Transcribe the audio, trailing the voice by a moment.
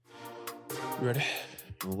Ready?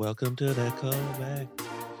 Welcome to the callback.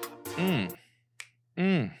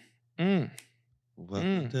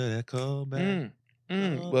 Welcome to the callback.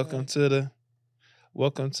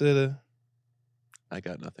 Welcome to the. I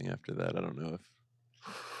got nothing after that. I don't know if.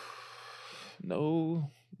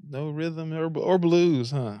 No rhythm or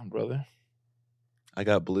blues, huh, brother? I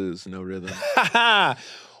got blues, no rhythm.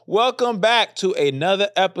 Welcome back to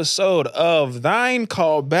another episode of Thine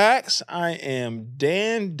Callbacks. I am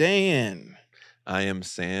Dan. I am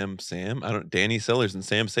Sam. Danny Sellers and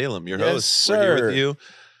Sam Salem, your Yes, hosts. sir. We're here with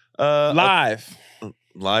you.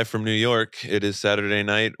 Live from New York. It is Saturday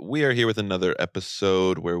night. We are here with another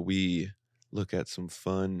episode where we look at some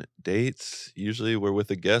fun dates. Usually we're with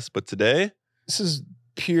a guest, but today... This is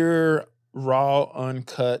pure, raw,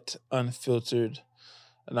 uncut, unfiltered.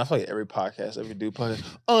 And I feel like every podcast, every dude podcast,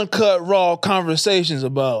 uncut, raw conversations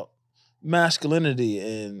about masculinity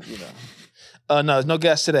and, no, there's no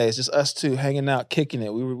guests today. It's just us two hanging out, kicking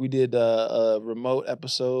it. We did a remote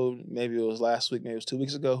episode. Maybe it was last week, maybe it was 2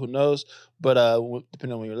 weeks ago. Who knows? But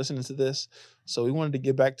depending on when you're listening to this. So we wanted to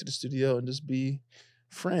get back to the studio and just be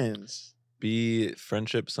friends. Be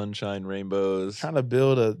friendship, sunshine, rainbows. Trying to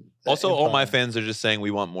build a Also, empire. all my fans are just saying we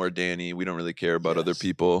want more Danny. We don't really care about other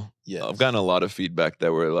people. Yes. I've gotten a lot of feedback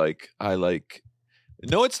that were like,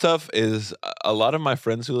 what's tough is a lot of my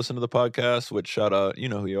friends who listen to the podcast, which shout out, you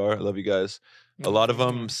know who you are. I love you guys. A lot of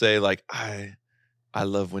them say like, I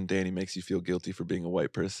love when Danny makes you feel guilty for being a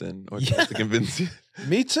white person or tries to convince you.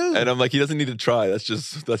 Me too. And I'm like, he doesn't need to try. That's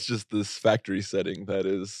just this factory setting that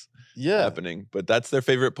is happening. But that's their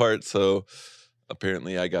favorite part. So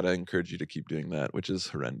apparently I got to encourage you to keep doing that, which is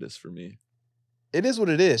horrendous for me. It is what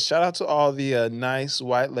it is. Shout out to all the nice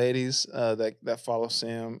white ladies that follow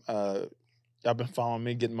Sam. Y'all been following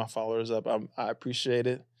me, getting my followers up. I appreciate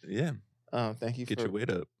it. Yeah. Thank you. Get your weight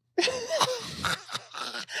up.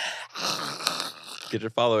 Get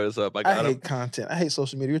your followers up. I hate content. I hate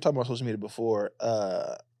social media. We were talking about social media before.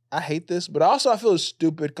 I hate this, but also I feel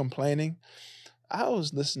stupid complaining. I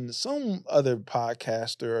was listening to some other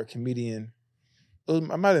podcaster or comedian.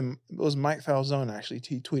 It was Mike Falzone, actually.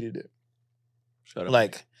 He tweeted it. Shut up.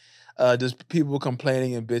 Like, just people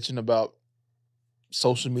complaining and bitching about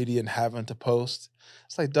social media and having to post.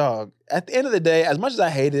 It's like, dog, at the end of the day, as much as I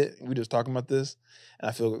hate it, we just talking about this, and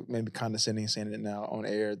I feel maybe condescending saying it now on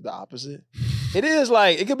air, the opposite. It is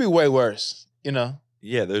like, it could be way worse,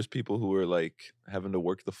 Yeah, there's people who are like having to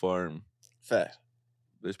work the farm. Fact.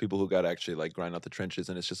 There's people who got to actually like grind out the trenches,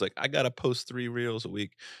 and it's just like, I got to post 3 reels a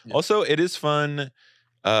week. Yeah. Also, it is fun.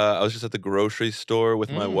 I was just at the grocery store with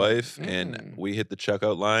my wife, and we hit the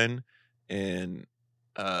checkout line, and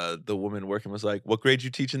the woman working was like, "What grade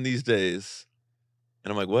you teaching these days?"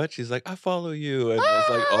 And I'm like, "What?" She's like, "I follow you," and was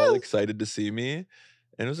like all excited to see me.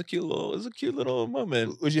 And it was a cute little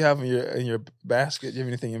moment. What'd you have in your basket? Do you have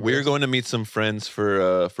anything in your We were basket? going to meet some friends for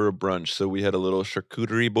a brunch, so we had a little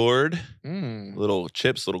charcuterie board, little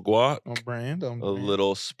chips, little guac, On brand. a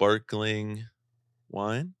little sparkling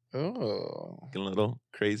wine. Oh, Getting a little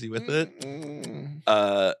crazy with it.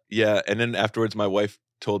 Yeah. And then afterwards, my wife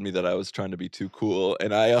told me that I was trying to be too cool,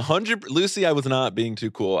 and Lucy, I was not being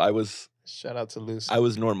too cool. Shout out to Lucy. I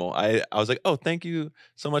was normal. I was like, "Oh, thank you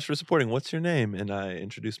so much for supporting. What's your name?" And I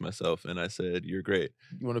introduced myself, and I said, "You're great."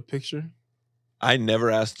 You want a picture? I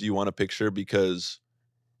never asked, "Do you want a picture?" Because,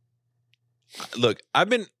 look,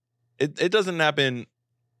 it doesn't happen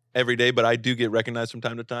every day, but I do get recognized from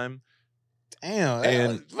time to time.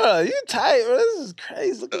 Damn, bro, you tight, bro. This is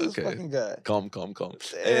crazy. Look at this fucking guy. Calm.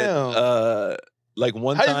 Damn. And, like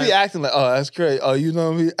one How time, you be acting like, oh, that's crazy. Oh, you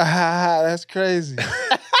know me? That's crazy.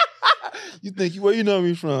 Where you know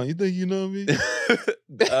me from? You think you know me?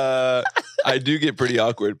 I do get pretty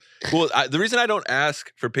awkward. Well, the reason I don't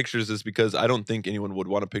ask for pictures is because I don't think anyone would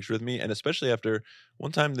want a picture with me, and especially after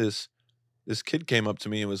one time this kid came up to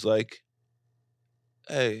me and was like,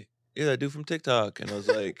 "Hey, you're that dude from TikTok," and I was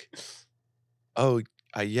like, "Oh,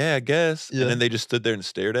 yeah, I guess." Yeah. And then they just stood there and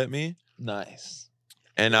stared at me. Nice.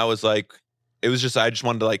 And I was like, I just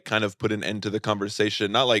wanted to like kind of put an end to the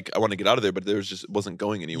conversation. Not like I want to get out of there, but it wasn't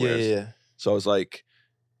going anywhere. Yeah. So I was like,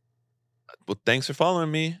 "Well, thanks for following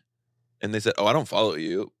me." And they said, "Oh, I don't follow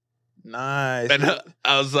you." Nice. And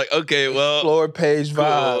I was like, "Okay, well, floor page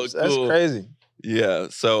vibes. That's cool. crazy. Yeah."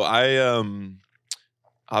 So I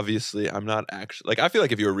obviously I'm not actually like, I feel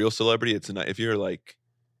like if you're a real celebrity, it's not. If you're like,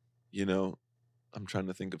 I'm trying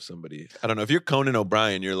to think of somebody. I don't know. If you're Conan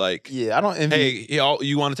O'Brien, you're like, Yeah, I don't envy. "Hey,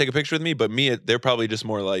 you want to take a picture with me?" But me, they're probably just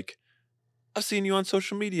more like, "I've seen you on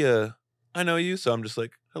social media. I know you." So I'm just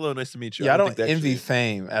like, "Hello, nice to meet you." Yeah, I don't think they envy actually-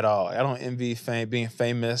 fame at all. I don't envy fame, being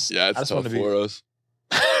famous. Yeah, I it's just tough want to for us.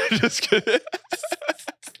 Just kidding.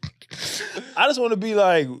 I just want to be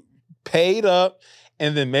like paid up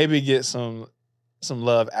and then maybe get some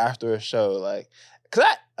love after a show. Like, cause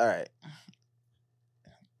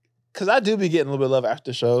I do be getting a little bit of love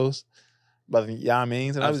after shows. But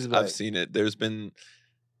means, and I've seen it. There's been,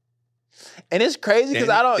 and it's crazy because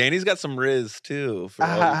I don't. Danny's got some riz too for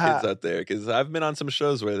all you kids out there. Because I've been on some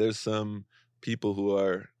shows where there's some people who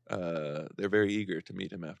are they're very eager to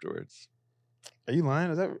meet him afterwards. Are you lying?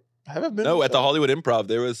 Have I been? No, at the Hollywood Improv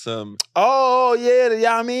there was some. Oh yeah,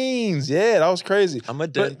 the means. Yeah, that was crazy. I'm a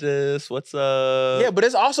dentist. What's up? Yeah, but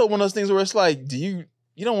it's also one of those things where it's like, you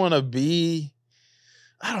don't want to be.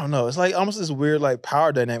 I don't know. It's like almost this weird like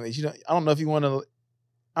power dynamic. I don't know if you want to.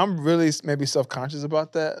 I'm really maybe self-conscious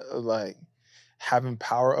about that, of like having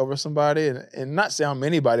power over somebody, and not saying I'm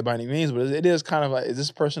anybody by any means, but it is kind of like, is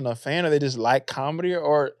this person a fan, or they just like comedy,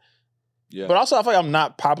 or? Yeah. But also, I feel like I'm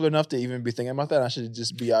not popular enough to even be thinking about that. I should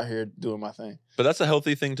just be out here doing my thing. But that's a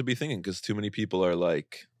healthy thing to be thinking, because too many people are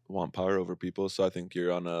like want power over people. So I think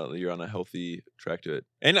you're on a healthy track to it.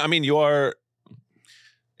 And I mean, you are.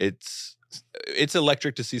 It's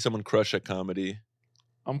electric to see someone crush at comedy.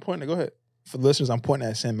 I'm pointing. Go ahead. For the listeners, I'm pointing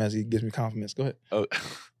at Sam as he gives me compliments. Go ahead. Oh,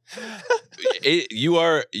 you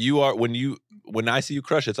are. When I see you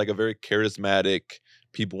crush, it's like a very charismatic,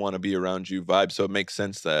 people want to be around you vibe. So it makes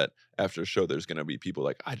sense that after a show, there's going to be people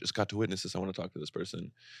like, I just got to witness this. I want to talk to this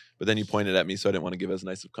person. But then you pointed at me, so I didn't want to give as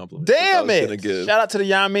nice of compliments. Damn it! Shout out to the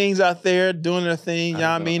Yamings out there doing their thing.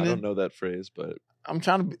 I don't know that phrase, but I'm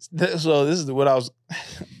trying to be. So this is what I was.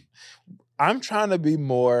 I'm trying to be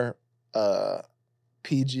more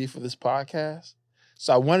PG for this podcast.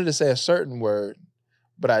 So I wanted to say a certain word,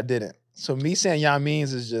 but I didn't. So me saying y'all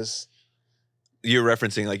means is just. You're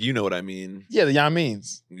referencing, like, you know what I mean. Yeah, the y'all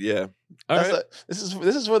means. Yeah. All right. This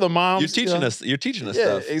is for the moms. You're teaching us. You're teaching us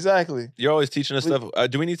stuff. Yeah, exactly. You're always teaching us stuff.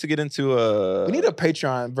 Do we need to get into a? We need a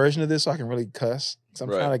Patreon version of this so I can really cuss. Because I'm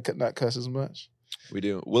trying to not cuss as much. We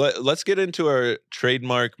do. Well, let's get into our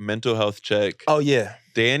trademark mental health check. Oh, yeah.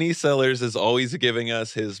 Danny Sellers is always giving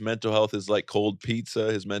us his mental health is like cold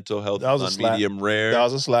pizza. His mental health is on medium rare. That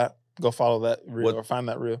was a slap. Go follow that reel or find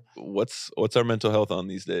that reel. What's our mental health on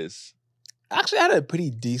these days? Actually, I had a pretty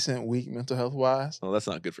decent week mental health wise. Well, that's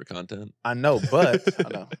not good for content. I know, but I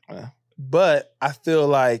know. But I feel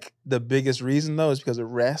like the biggest reason though is because of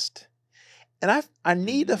rest. And I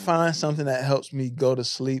need to find something that helps me go to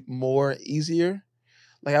sleep more easier.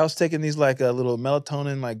 Like I was taking these like little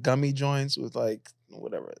melatonin like gummy joints with like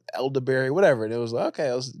whatever, elderberry, whatever. And it was like, okay,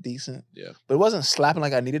 it was decent. Yeah. But it wasn't slapping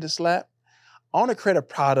like I needed to slap. I want to create a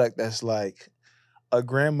product that's like a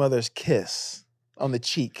grandmother's kiss on the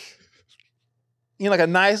cheek. You know, like a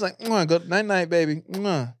nice, like, go night-night, baby.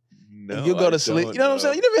 No, you'll go to sleep. You know what I'm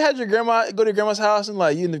saying? You never had your grandma go to your grandma's house and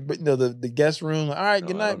like, the guest room, like, all right,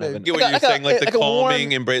 good night, baby. I get what you're saying, like the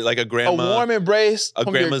calming embrace, like a grandma. A warm embrace. A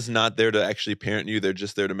grandma's not there to actually parent you. They're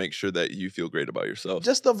just there to make sure that you feel great about yourself.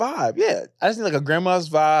 Just the vibe, yeah. I just need like a grandma's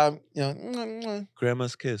vibe, you know.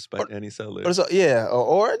 Grandma's Kiss by Danny Sellers.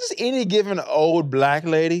 Or just any given old black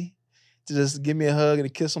lady to just give me a hug and a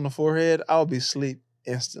kiss on the forehead, I'll be asleep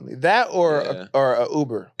instantly. That or a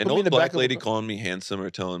Uber. An old black lady calling me handsome or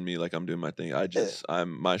telling me like I'm doing my thing.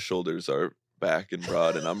 My shoulders are back and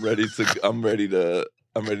broad and I'm ready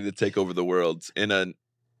to take over the world in a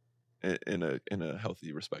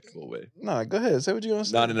healthy, respectable way. No, go ahead. Say what you're gonna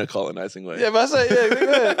say. Not in a colonizing way. Yeah, but I say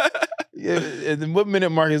go ahead. Yeah, and then what minute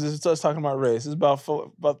mark is this? Us talking about race. It's about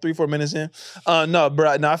 3-4 minutes in. No,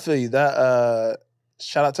 bro. No, I feel you. That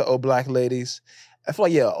shout out to old black ladies. I feel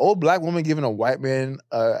like, yeah, old black woman giving a white man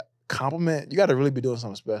a compliment, you got to really be doing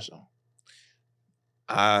something special.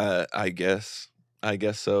 I guess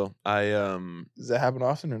so. Does that happen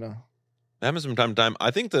often or no? It happens from time to time.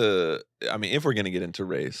 I think if we're gonna get into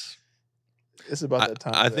race, it's about that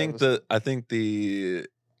time. I think the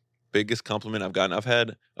biggest compliment I've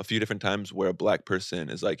had a few different times where a black person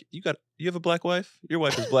is like, you have a black wife? Your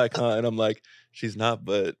wife is black, huh? And I'm like, she's not,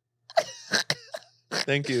 but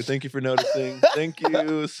Thank you for noticing. Thank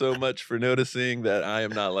you so much for noticing that I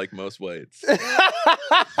am not like most whites.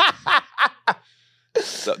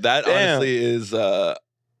 So that honestly is I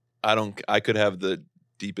could have the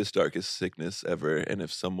deepest, darkest sickness ever, and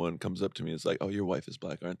if someone comes up to me and is like, "Oh, your wife is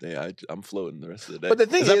black, aren't they?" I'm floating the rest of the day. But the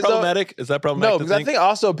thing is that problematic? Is that problematic? No, because I think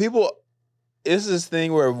also it's this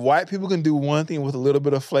thing where white people can do one thing with a little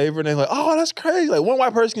bit of flavor, and they're like, "Oh, that's crazy!" Like one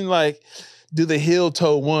white person can like do the heel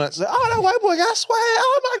toe once. Like, oh, that white boy got swag.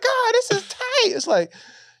 Oh my God, this is tight. It's like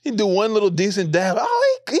he can do one little decent dab.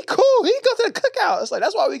 Oh, he cool. He go to the cookout. It's like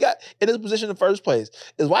that's why we got in this position in the first place.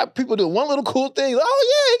 Is white people do one little cool thing. Like,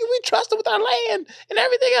 oh yeah, we trust him with our land and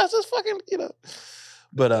everything else. It's fucking,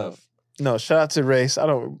 But No, shout out to Race. I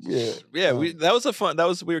don't. Yeah. That was a fun.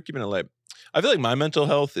 We were keeping it light. I feel like my mental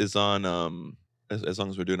health is on. As long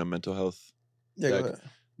as we're doing a mental health. Yeah. Go ahead.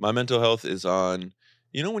 My mental health is on.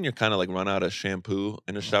 You know when you're kind of like run out of shampoo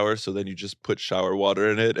in a shower, so then you just put shower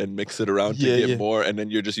water in it and mix it around to get more, and then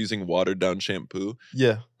you're just using watered down shampoo.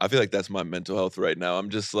 Yeah. I feel like that's my mental health right now. I'm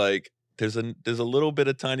just like, there's a little bit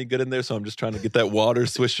of tiny good in there, so I'm just trying to get that water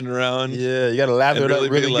swishing around. Yeah, you gotta lather it up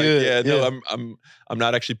really good. Yeah, no, I'm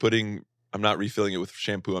not actually I'm not refilling it with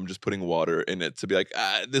shampoo. I'm just putting water in it to be like,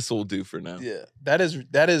 this will do for now. Yeah, that is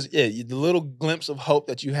the little glimpse of hope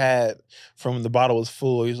that you had from the bottle was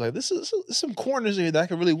full. He was like, this is some corners here that I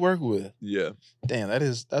can really work with. Yeah. Damn,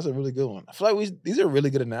 that's a really good one. I feel like these are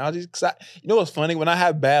really good analogies. Cause you know what's funny? When I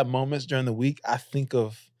have bad moments during the week, I think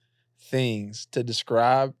of things to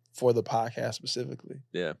describe for the podcast specifically.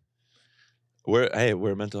 Yeah. We're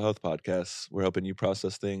a mental health podcast. We're helping you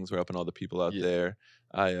process things. We're helping all the people out there.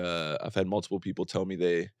 I've had multiple people tell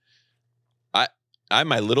me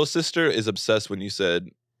my little sister is obsessed when you said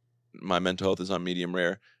my mental health is on medium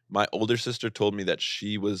rare. My older sister told me that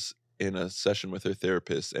she was in a session with her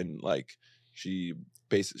therapist and like she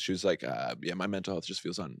was like, yeah, my mental health just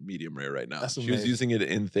feels on medium rare right now. She was using it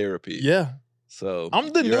in therapy. Yeah. So I'm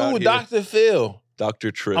the new Dr. Phil.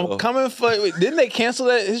 Dr. Trill. I'm coming for didn't they cancel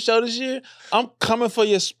his show this year? I'm coming for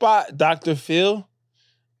your spot, Dr. Phil.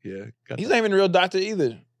 Yeah. He's not even a real doctor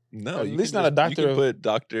either. No, at least not a doctor. You can put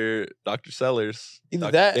Dr. Sellers. Either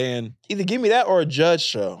Dr. that, Dan. Either give me that or a judge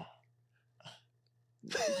show.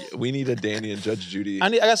 We need a Danny and Judge Judy. I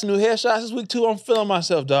got some new headshots this week too. I'm feeling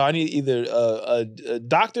myself, dog. I need either a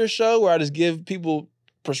doctor show where I just give people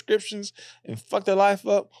prescriptions and fuck their life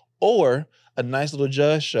up, or a nice little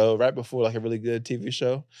judge show right before like a really good TV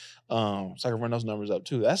show, so I can run those numbers up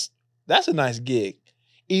too. That's a nice gig.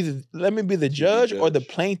 Either let me be the judge or the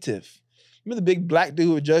plaintiff. Remember the big black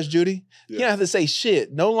dude with Judge Judy? Yeah. He don't have to say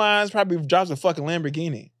shit. No lines. Probably drives a fucking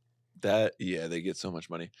Lamborghini. They get so much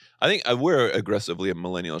money. I think we're aggressively a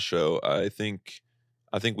millennial show. I think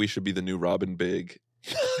we should be the new Robin Big.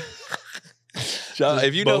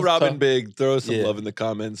 If you know Robin Big, throw some love in the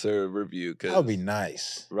comments or a review. That would be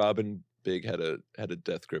nice. Robin Big had a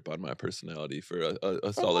death grip on my personality for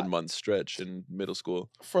a solid month stretch in middle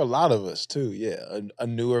school. For a lot of us too, yeah. A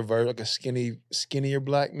newer version, like a skinnier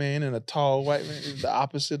black man and a tall white man, is the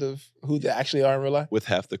opposite of who they actually are in real life. With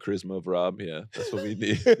half the charisma of Rob, yeah, that's what we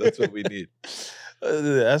need. That's what we need.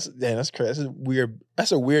 That's crazy.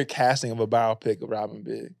 That's a weird casting of a biopic of Robin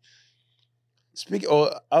Big.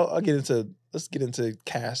 Let's get into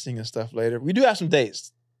casting and stuff later. We do have some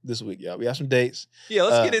dates this week, y'all. We have some dates. Yeah,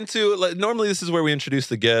 let's get into. Normally, this is where we introduce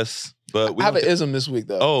the guests, but I have an ism this week,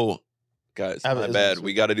 though. Oh, guys, my bad.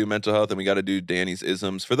 We got to do mental health and we got to do Danny's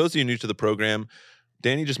isms. For those of you new to the program,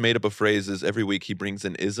 Danny just made up a phrase. Every week he brings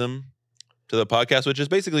an ism to the podcast, which is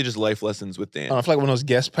basically just life lessons with Dan. I feel like one of those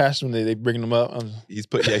guest pastors when they bring them up. He's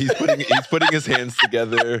putting his hands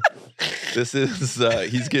together. This is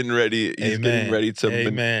he's getting ready. He's getting ready to.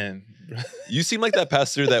 Amen. You seem like that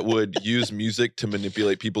pastor that would use music to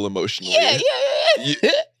manipulate people emotionally.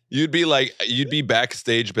 Yeah. You'd be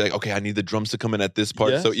backstage, be like, okay, I need the drums to come in at this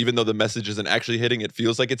part. Yes. So even though the message isn't actually hitting, it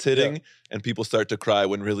feels like it's hitting, and people start to cry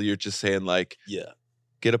when really you're just saying like,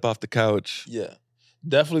 get up off the couch. Yeah.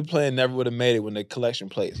 Definitely playing Never Would Have Made It when the collection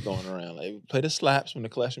plate's going around. Like, play the slaps when the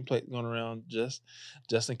collection plate's going around, just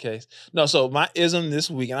in case. No, so my ism this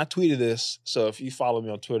week, and I tweeted this, so if you follow me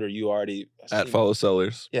on Twitter, you already... At Follow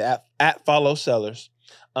Sellers. Yeah, at Follow Sellers.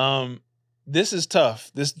 This is tough.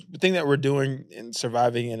 This thing that we're doing and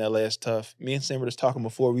surviving in LA is tough. Me and Sam were just talking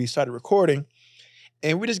before we started recording,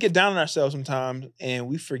 and we just get down on ourselves sometimes, and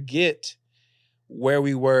we forget where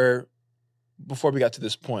we were before we got to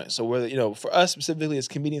this point. So we're, for us specifically as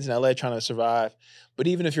comedians in LA trying to survive, but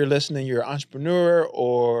even if you're listening, you're an entrepreneur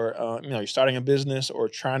or, you're starting a business or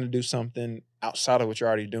trying to do something outside of what you're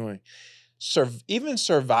already doing. Even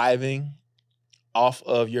surviving off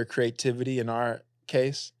of your creativity in our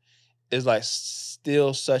case is like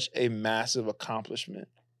still such a massive accomplishment.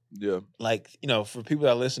 Yeah. Like, for people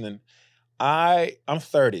that are listening, I'm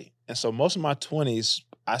 30. And so most of my 20s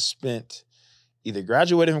I spent either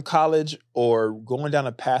graduating from college or going down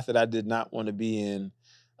a path that I did not want to be in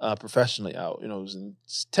professionally out. It was in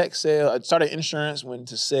tech sales. I started insurance, went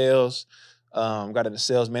into sales, got into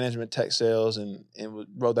sales management, tech sales, and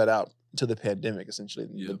rolled that out to the pandemic, essentially.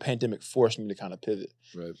 Yeah. The pandemic forced me to kind of pivot.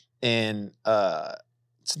 Right. And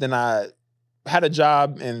so then I had a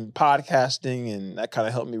job in podcasting, and that kind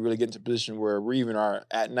of helped me really get into a position where we even are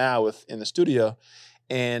at now in the studio.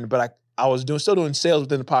 But I was still doing sales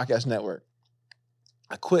within the podcast network.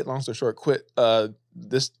 I quit, long story short,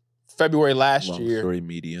 this February last Long year. story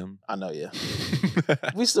medium. I know, yeah.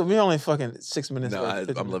 we only fucking 6 minutes. No,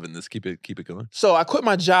 left, I'm loving this. Keep it going. So I quit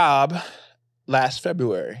my job last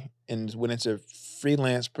February and went into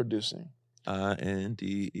freelance producing.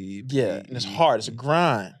 INDEP. Yeah, and it's hard. It's a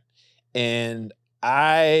grind. And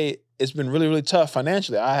it's been really, really tough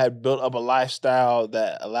financially. I had built up a lifestyle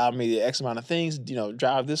that allowed me the X amount of things,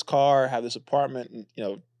 drive this car, have this apartment,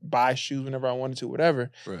 and, buy shoes whenever I wanted to, whatever.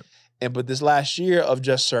 Right. But this last year of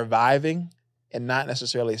just surviving and not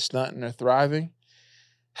necessarily stunting or thriving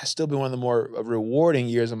has still been one of the more rewarding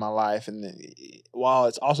years of my life. And while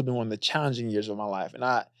it's also been one of the challenging years of my life. And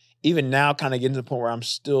I, even now, kind of getting to the point where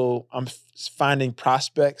I'm finding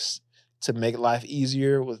prospects to make life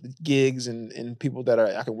easier with gigs and people that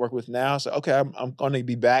I can work with now. So, okay, I'm going to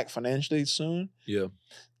be back financially soon. Yeah.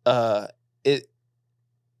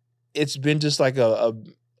 It's been just like a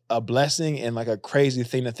blessing and like a crazy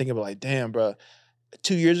thing to think about. Like, damn, bro,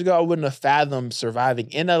 2 years ago, I wouldn't have fathomed surviving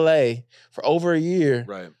in LA for over a year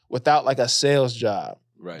without like a sales job,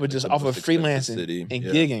 but like just off of freelancing and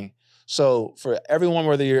gigging. So for everyone,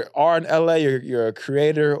 whether you are in LA, you're a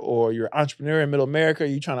creator or you're an entrepreneur in Middle America,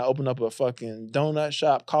 you're trying to open up a fucking donut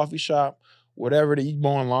shop, coffee shop, whatever to eat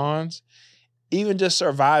mowing lawns, even just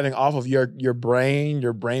surviving off of your brain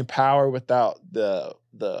power without the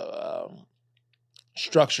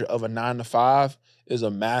structure of a 9-to-5 is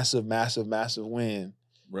a massive, massive, massive win.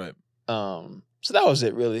 Right. So that was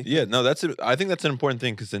it, really. Yeah, no, I think that's an important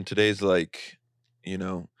thing because in today's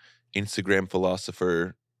Instagram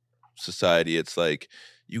philosopher society, it's like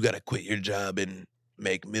you got to quit your job and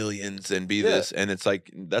make millions and be this, and it's like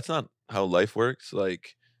that's not how life works.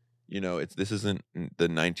 Like, this isn't the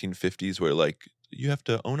 1950s where like you have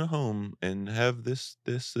to own a home and have this,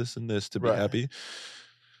 and this to be happy.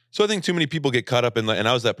 So I think too many people get caught up in and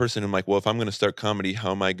I was that person. I'm like, well, if I'm going to start comedy,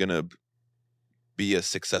 how am I going to be a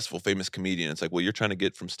successful, famous comedian? It's like, well, you're trying to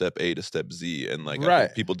get from step A to step Z, and like I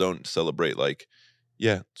think people don't celebrate like.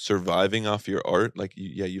 Yeah, surviving off your art, like,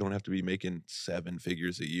 you don't have to be making 7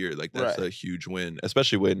 figures a year. Like, that's a huge win,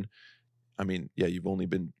 especially when, you've only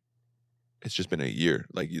been, it's just been a year.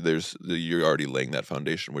 Like, you're already laying that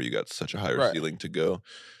foundation where you got such a higher ceiling to go.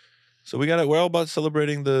 So we're all about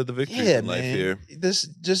celebrating the victories in life here. This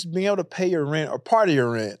just being able to pay your rent or part of your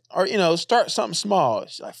rent, or start something small.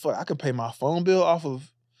 It's like, fuck, I could pay my phone bill off of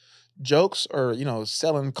jokes or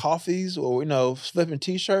selling coffees or flipping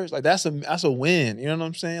t-shirts. Like that's a win. You know what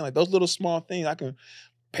I'm saying? Like those little small things. I can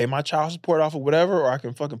pay my child support off of whatever, or I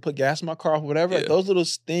can fucking put gas in my car off of whatever. Like those little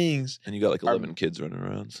things. And you got like 11 kids running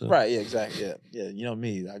around. So. Right, yeah, exactly. Yeah.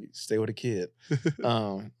 Me, I stay with a kid.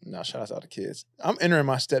 No, shout out to kids. I'm entering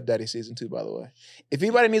my stepdaddy season too, by the way. If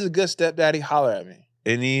anybody needs a good stepdaddy, holler at me.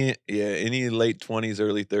 Any late 20s,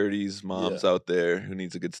 early 30s moms out there who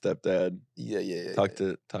needs a good stepdad. Yeah. Talk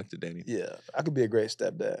to Danny. Yeah, I could be a great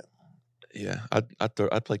stepdad. Yeah,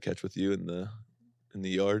 I'd play catch with you in the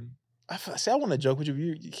yard. I want to joke with you.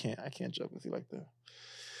 You can't. I can't joke with you like that.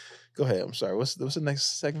 Go ahead. I'm sorry. What's the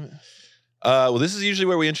next segment? Well, this is usually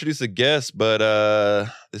where we introduce a guest, but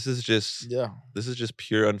this is just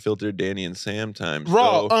pure unfiltered Danny and Sam time.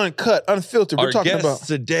 Raw, uncut, unfiltered. We're talking about our guest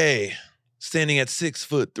today. Standing at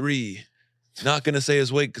 6'3", not gonna say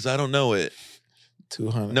his weight because I don't know it.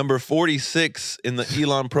 200. Number 46 in the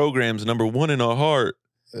Elon programs. Number 1 in our heart.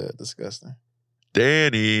 Disgusting.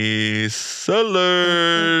 Danny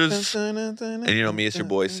Sellers. And me, it's your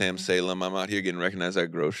boy Sam Salem. I'm out here getting recognized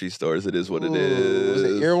at grocery stores. It is what it is. Was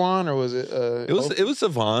it Irwan or was it? It was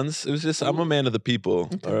Savants. It was just I'm a man of the people.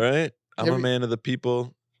 Okay. All right, I'm a man of the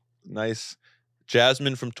people. Nice,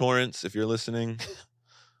 Jasmine from Torrance. If you're listening.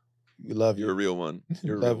 We love you. You're a real one.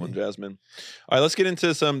 You're a real one, Jasmine. All right, let's get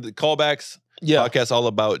into some callbacks. Yeah. Podcast all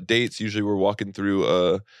about dates. Usually we're walking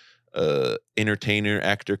through entertainer,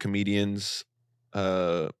 actor, comedians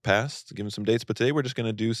past, give them some dates. But today we're just going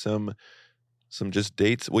to do some just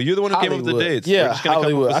dates. Well, you're the one who came up with the dates. Yeah, we're just gonna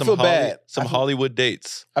Hollywood. Come up with I feel bad. Some Hollywood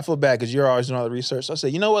dates. I feel bad because you're always doing all the research. So I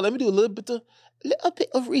said, you know what? Let me do a little bit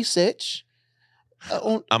of research.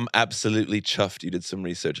 I'm absolutely chuffed you did some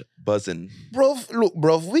research. Buzzing. Bro,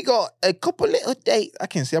 we got a couple little dates. I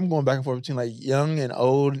can't see. I'm going back and forth between like young and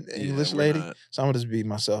old English lady. So I'm going to just be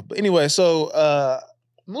myself. But anyway, so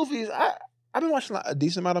movies, I've been watching like a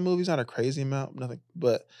decent amount of movies, not a crazy amount, nothing.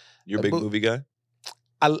 But you're a big movie guy?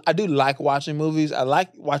 I do like watching movies. I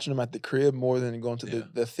like watching them at the crib more than going to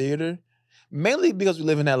the theater. Mainly because we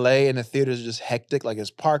live in LA and the theaters are just hectic. Like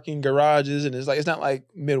it's parking garages and it's not like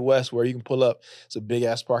Midwest where you can pull up. It's a big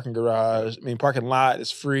ass parking garage. I mean, parking lot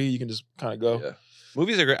is free. You can just kind of go. Yeah.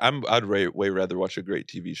 Movies are great. I'd way rather watch a great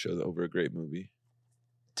TV show over a great movie.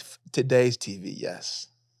 Today's TV, yes.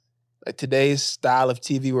 like today's style of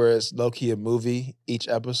TV where it's low-key a movie, each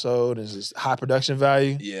episode is this high production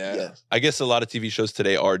value. Yeah. Yes. I guess a lot of TV shows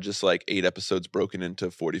today are just like 8 episodes broken into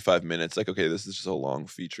 45 minutes. Like, okay, this is just a long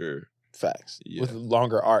feature. Facts. Yeah. With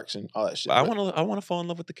longer arcs and all that shit. But I want to fall in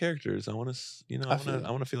love with the characters. I want to,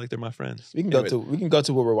 I want to feel like they're my friends. We can go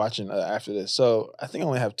to what we're watching after this. So I think I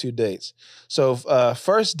only have 2 dates. So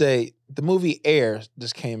first date, the movie Air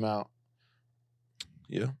just came out.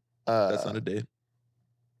 Yeah. That's not a date.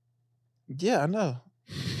 Yeah, I know.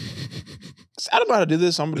 I don't know how to do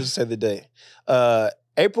this, so I'm gonna just say the date.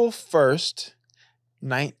 April 1st,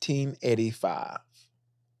 1985.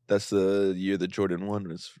 That's the year that Jordan 1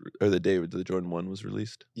 was, or the day that Jordan 1 was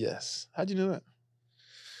released. Yes. How'd you know that?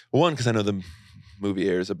 One, because I know the movie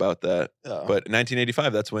airs about that. Oh. But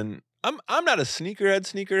 1985, that's when I'm not a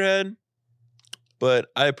sneakerhead, but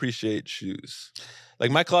I appreciate shoes.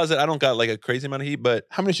 Like my closet, I don't got like a crazy amount of heat, but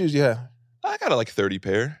How many shoes do you have? I got like 30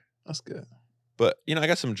 pair. That's good. But I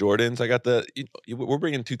got some Jordans. I got we're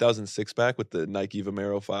bringing 2006 back with the Nike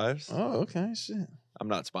Vomero 5s. Oh, okay, shit. I'm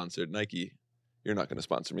not sponsored. Nike, you're not going to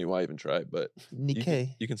sponsor me. Why even try? But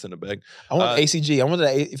Nikkei. you can send a bag. I want ACG. I want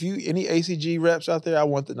that. If you any ACG reps out there, I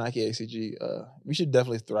want the Nike ACG. We should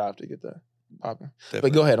definitely thrive to get that popping.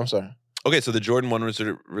 But go ahead. I'm sorry. Okay, so the Jordan 1 was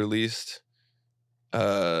released.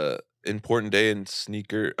 Important day in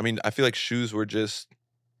sneaker. I mean, I feel like shoes were just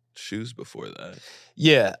shoes before that.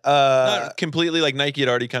 Yeah. Not completely, like Nike had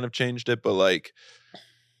already kind of changed it, but like,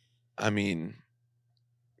 I mean,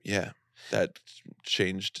 yeah, that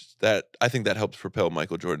changed that. I think that helped propel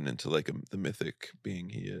Michael Jordan into like the mythic being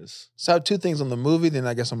he is. So I have 2 things on the movie, then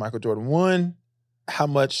I guess on Michael Jordan. One, how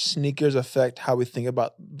much sneakers affect how we think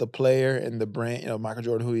about the player and the brand, Michael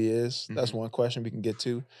Jordan, who he is. Mm-hmm. That's one question we can get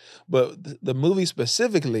to. But the movie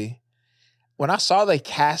specifically, when I saw the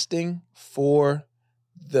casting for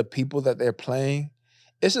the people that they're playing,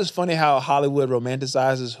 it's just funny how Hollywood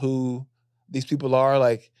romanticizes who these people are.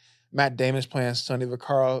 Like Matt Damon's playing Sonny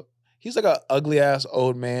Vaccaro. He's like an ugly ass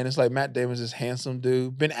old man. It's like Matt Damon's this handsome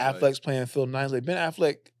dude. Ben Affleck's playing Phil Knightley. Ben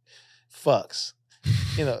Affleck fucks.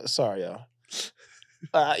 Sorry y'all.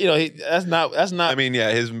 That's not. I mean,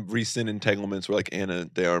 yeah, his recent entanglements were like Anna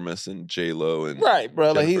de Armas and J Lo and right,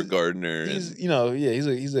 bro. Jennifer Like Gardner.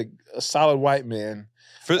 He's a solid white man.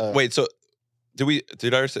 Wait, so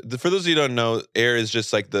did I say, for those of you who don't know, Air is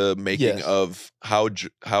just like the making of how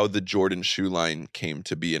the Jordan shoe line came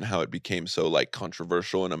to be and how it became so like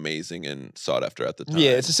controversial and amazing and sought after at the time.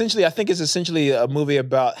 Yeah, I think it's essentially a movie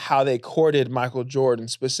about how they courted Michael Jordan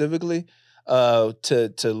specifically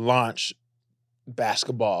to launch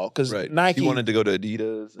basketball, because Nike, he wanted to go to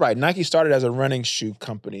Adidas. Right, Nike started as a running shoe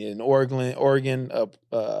company in Oregon.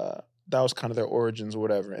 That was kind of their origins or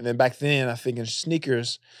whatever. And then back then, I think in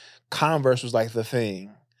sneakers, Converse was like the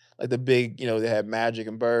thing, like the big. They had Magic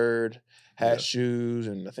and Bird had shoes,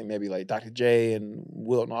 and I think maybe like Dr. J and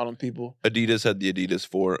Wilt and all them people. Adidas had the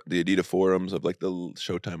Adidas forums of like the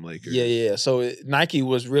Showtime Lakers. Yeah. So Nike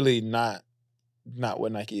was really not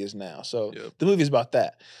what Nike is now. So the movie is about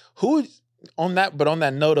that. On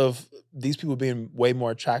that note of these people being way more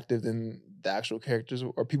attractive than the actual characters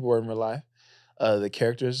or people were in real life, the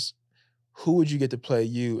characters, who would you get to play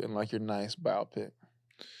you in like your nice biopic?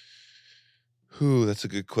 Ooh, that's a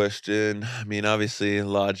good question. I mean, obviously,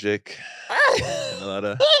 Logic. A lot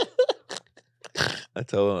of.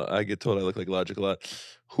 I get told I look like Logic a lot.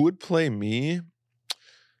 Who would play me?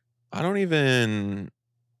 I don't even.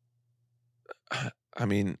 I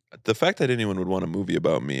mean, the fact that anyone would want a movie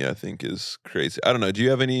about me, I think, is crazy. I don't know. Do you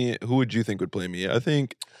have any? Who would you think would play me? I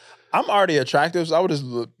think I'm already attractive, so I would just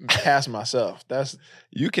cast myself.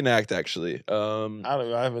 You can act, actually. I don't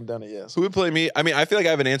know. I haven't done it yet. So. Who would play me? I mean, I feel like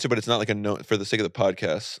I have an answer, but it's not like a note for the sake of the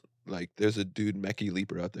podcast. Like, there's a dude, Mecky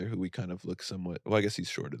Leaper, out there who we kind of look somewhat. Well, I guess he's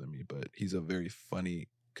shorter than me, but he's a very funny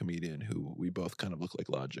comedian who we both kind of look like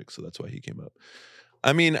Logic, so that's why he came up.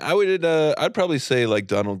 I mean, I'd probably say like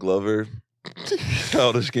Donald Glover.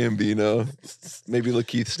 Childish Gambino, maybe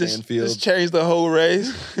Lakeith Stanfield. Just change the whole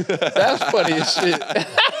race. That's funny as shit.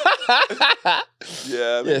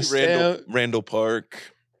 Randall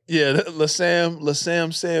Park. Yeah, Sam. Yeah,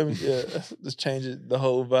 just change the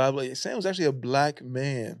whole vibe. Like, Sam's actually a black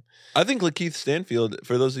man. I think Lakeith Stanfield.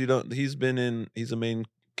 For those of you who don't, he's a main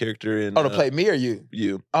character in. Oh, to play me or you?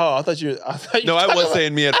 You. Oh, I thought you. No, I was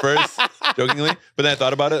saying me at first, jokingly, but then I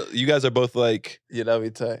thought about it. You guys are both like, that'd be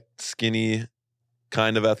tight. Skinny,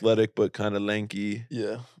 kind of athletic, but kind of lanky.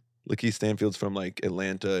 Yeah. Lakeith Stanfield's from like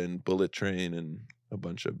Atlanta and Bullet Train and a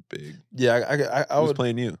bunch of big. Yeah, I Who's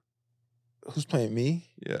playing you? Who's playing me?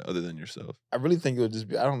 Yeah, other than yourself. I really think it would just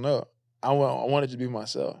be. I don't know. I want it to be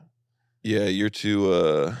myself. Yeah, you're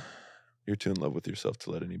too. You're too in love with yourself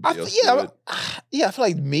to let anybody else do it. Yeah, I feel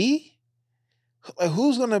like me. Like,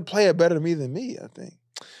 who's gonna play it better than me? I think.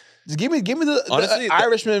 Just give me the, honestly, the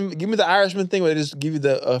Irishman. Give me the Irishman thing where they just give you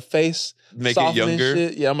the face, make it younger.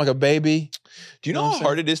 Shit. Yeah, I'm like a baby. Do you know how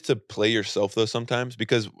hard it is to play yourself though? Sometimes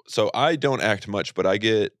because I don't act much, but I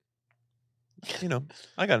get,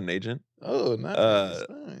 I got an agent. Oh,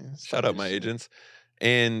 nice. Shout out my agents.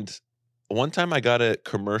 And one time I got a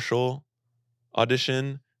commercial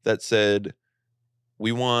audition that said,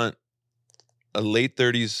 "We want a late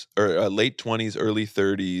 30s or a late 20s, early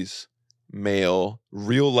 30s." Male,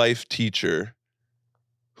 real life teacher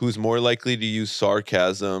who's more likely to use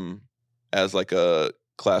sarcasm as like a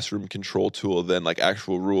classroom control tool than like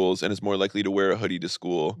actual rules, and is more likely to wear a hoodie to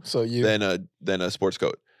school than a sports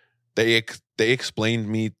coat. They explained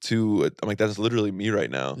me to. I'm like, that's literally me right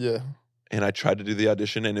now. Yeah. And I tried to do the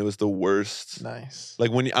audition, and it was the worst. Nice.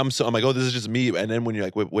 Like when I'm like, oh, this is just me, and then when you're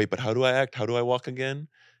like, wait, but how do I act? How do I walk again?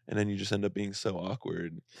 And then you just end up being so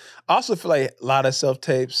awkward. I also feel like a lot of self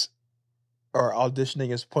tapes or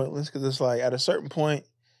auditioning is pointless because it's like at a certain point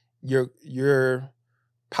you're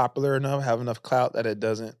popular enough, have enough clout that it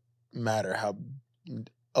doesn't matter how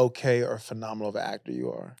okay or phenomenal of an actor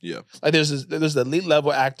you are. Yeah, like there's the elite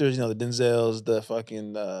level actors, the Denzels, the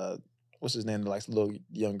fucking what's his name, like little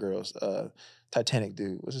young girls, Titanic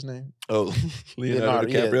dude, what's his name? Oh, Leonardo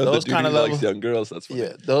DiCaprio. Yeah, those kind of likes young girls. That's funny.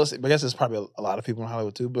 Yeah, those. I guess there's probably a lot of people in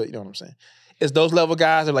Hollywood too, but you know what I'm saying. It's those level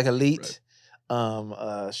guys are like elite. Right.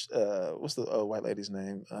 What's the white lady's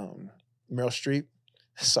name? Meryl Streep.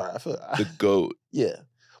 Sorry, I feel the GOAT. Yeah,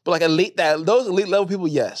 but like elite, those elite level people,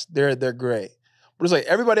 yes, they're great. But it's like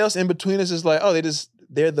everybody else in between us is like, oh,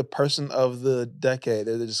 they're the person of the decade.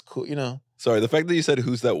 They're just cool, Sorry, the fact that you said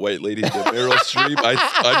who's that white lady, Meryl Streep,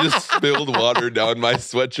 I just spilled water down my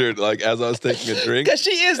sweatshirt like as I was taking a drink. Because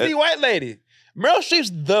she is the white lady. Meryl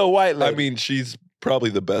Streep's the white lady. I mean, she's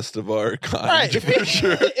probably the best of our kind, right? For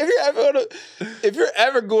sure. If you're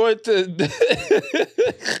ever going to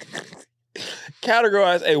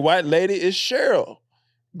categorize a white lady, it's Cheryl.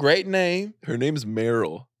 Great name. Her name's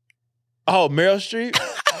Meryl. Oh, Meryl Streep.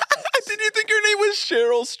 Did you think her name was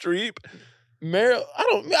Cheryl Streep? Meryl,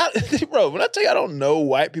 bro, when I tell you I don't know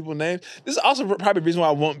white people names, this is also probably the reason why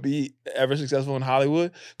I won't be ever successful in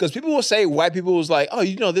Hollywood. Because people will say white people was like, oh,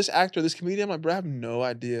 this actor, this comedian. I'm like, bro, I have no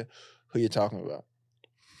idea who you're talking about.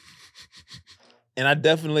 And I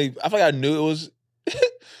feel like I knew it was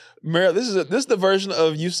Meryl. This is the version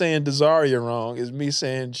of you saying Desaria wrong, is me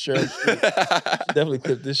saying Cheryl Streep. Definitely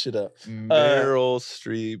clip this shit up. Meryl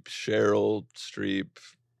Streep, Cheryl Streep.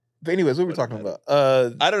 But anyways, what are we talking about?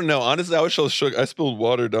 I don't know. Honestly, I was so shook. I spilled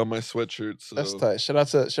water down my sweatshirt. So. That's tight. Shout out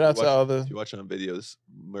to all the. If you watch on video, this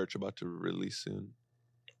merch about to release soon.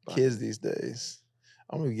 Kids these days.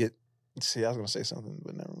 I'm gonna get. See, I was gonna say something,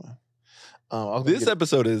 but never mind. This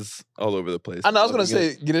episode is all over the place. I know. I was gonna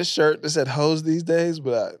say get a shirt that said "hoes these days,"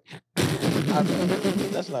 but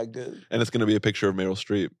that's not good. And it's gonna be a picture of Meryl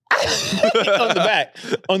Streep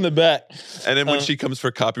on the back. And then when she comes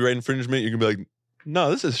for copyright infringement, you're gonna be like,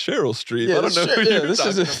 "No, this is Cheryl Streep. I don't know who you're this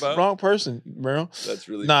talking is about." Wrong person, Meryl. That's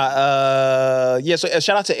really yeah. So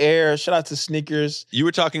shout out to Air. Shout out to Sneakers.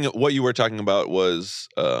 What you were talking about was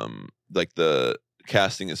like the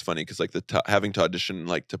casting is funny because like having to audition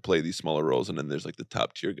like to play these smaller roles, and then there's like the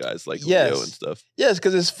top tier guys like Leo and stuff. Yes,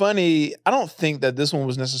 because it's funny. I don't think that this one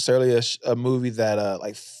was necessarily a movie that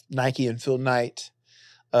like Nike and Phil Knight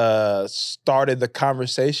started the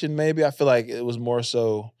conversation. Maybe I feel like it was more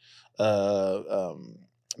so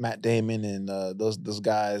Matt Damon and those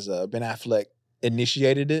guys. Ben Affleck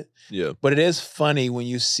initiated it. Yeah, but it is funny when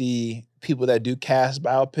you see people that do cast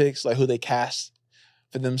biopics, like who they cast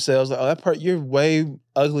for themselves, like, oh, that part, you're way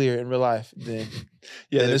uglier in real life than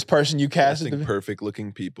this person you casted. Perfect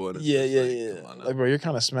looking people. And it's like, bro, you're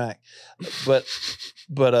kind of smack. But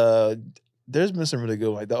there's been some really good,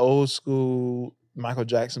 like the old school Michael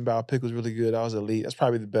Jackson biopic was really good. That was elite. That's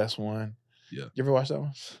probably the best one. Yeah. You ever watch that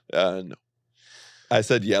one? No. I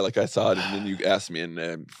said yeah, like I saw it, and then you asked me,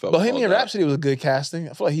 and felt. Bohemian Rhapsody was a good casting.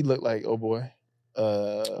 I feel like he looked like, oh boy.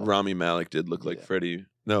 Rami Malek did look like Freddie.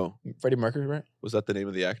 No. Freddie Mercury, right? Was that the name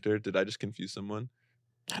of the actor? Did I just confuse someone?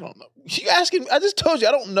 I don't know. You asking? I just told you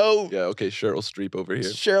I don't know. Yeah, okay. Cheryl Streep over here.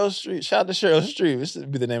 Cheryl Streep. Shout out to Cheryl Streep. This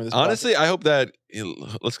would be the name of this. Honestly, podcast. I hope that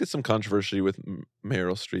let's get some controversy with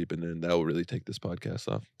Meryl Streep, and then that will really take this podcast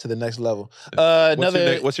off to the next level.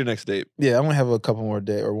 What's your next date? Yeah, I'm gonna have a couple more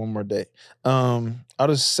date or one more date. I'll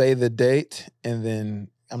just say the date, and then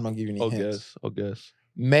I'm gonna give you any hints. I'll guess.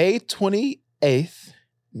 May 28th,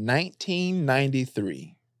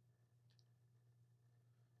 1993.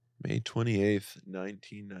 May 28th,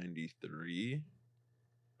 1993.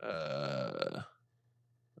 I'm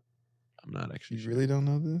not actually You sure. really don't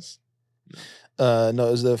know this? No. No,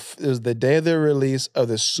 it was the day of the release of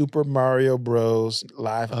the Super Mario Bros.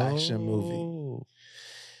 Live action movie.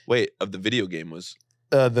 Wait, of the video game was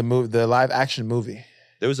The live action movie.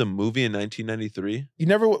 there was a movie in 1993? You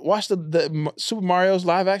never watched the Super Mario's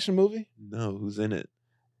live action movie? No, who's in it?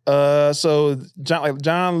 So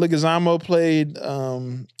John Leguizamo played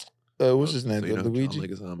what's his name? So you know who Luigi. John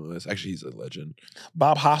Leguizamo is. Actually, he's a legend.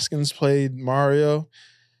 Bob Hoskins played Mario.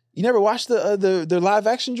 You never watched the live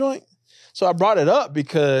action joint? So I brought it up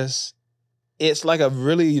because it's like a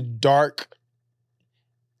really dark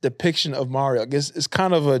depiction of Mario. I guess it's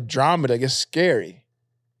kind of a drama. I guess scary.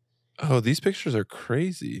 Oh, these pictures are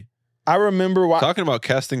crazy. I remember talking about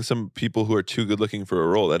casting some people who are too good looking for a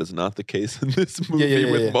role. That is not the case in this movie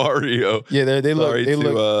with Mario. Yeah,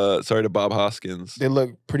 Sorry to Bob Hoskins. They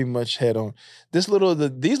look pretty much head on. These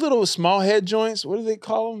little small head joints. What do they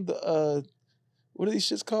call them? What are these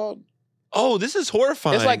shits called? Oh, this is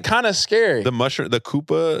horrifying. It's like kind of scary. The mushroom, the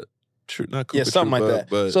Koopa, not Koopa. Yeah, something Troopa, like that.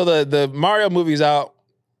 But so the Mario movie's out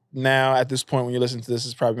now. At this point, when you're listening to this,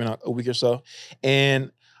 it's probably been a week or so.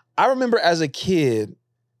 And I remember as a kid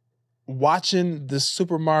watching the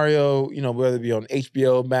Super Mario, whether it be on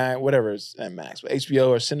HBO Max, whatever it's at Max, but HBO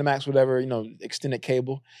or Cinemax, whatever, extended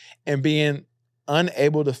cable, and being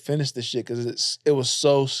unable to finish the shit because it was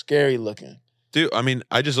so scary looking. Dude, I mean,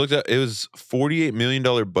 I just looked at it was $48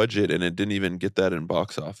 million budget and it didn't even get that in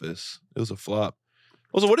box office. It was a flop.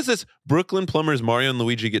 Also, what is this? Brooklyn plumbers Mario and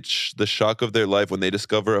Luigi get the shock of their life when they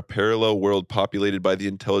discover a parallel world populated by the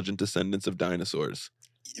intelligent descendants of dinosaurs.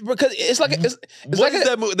 Because it's like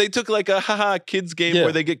that movie? They took like a kids game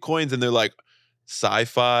where they get coins and they're like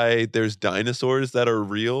sci-fi. There's dinosaurs that are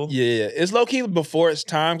real. Yeah. It's low key before its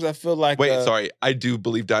time because I feel like. Wait, sorry. I do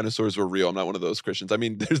believe dinosaurs were real. I'm not one of those Christians. I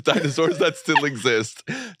mean, there's dinosaurs that still exist.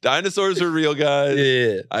 Dinosaurs are real, guys.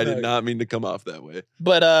 Yeah. I did not mean to come off that way.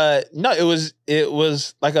 But no, it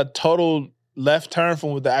was like a total left turn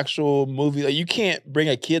from the actual movie. Like, you can't bring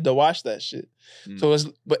a kid to watch that shit. So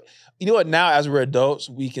but you know what? Now, as we're adults,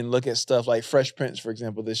 we can look at stuff like Fresh Prince, for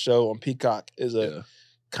example. This show on Peacock is a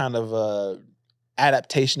kind of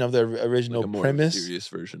adaptation of the original like a premise, more serious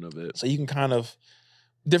version of it. So you can kind of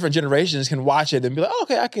different generations can watch it and be like, oh,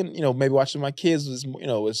 okay, I can maybe watch it with my kids.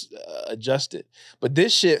 It's adjusted. But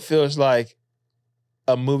this shit feels like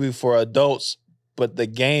a movie for adults. But the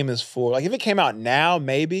game is for if it came out now,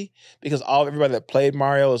 maybe because everybody that played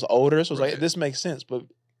Mario is older, so it's like this makes sense. But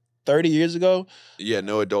 30 years ago,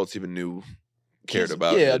 no adults even cared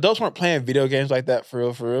about it. Yeah, adults weren't playing video games like that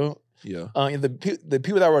for real. Yeah. The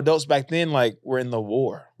people that were adults back then were in the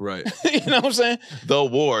war. Right. You know what I'm saying? The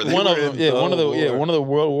war. One of the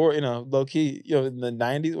world war, low key, in the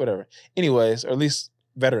 90s, whatever. Anyways, or at least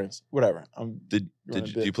veterans, whatever. Did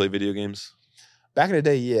you play video games? Back in the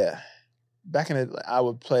day, yeah. I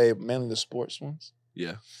would play mainly the sports ones.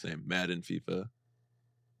 Yeah, same. Madden, FIFA.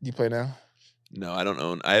 You play now? No,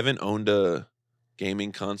 I haven't owned a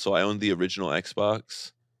gaming console. I owned the original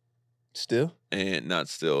Xbox. Still? And not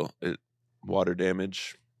still. Water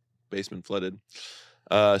damage, basement flooded.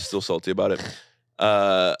 Still salty about it.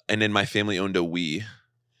 And then my family owned a Wii.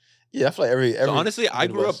 Yeah, I feel like every so honestly, I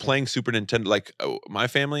grew up playing Super Nintendo. Like my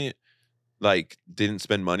family didn't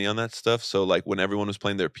spend money on that stuff. So when everyone was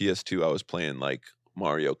playing their PS2, I was playing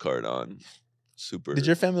Mario Kart on Super. Did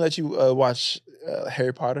your family let you watch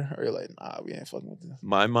Harry Potter? Or you're like, nah, we ain't fucking with this?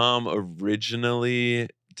 My mom originally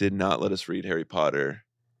did not let us read Harry Potter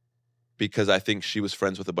because I think she was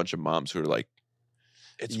friends with a bunch of moms who were like,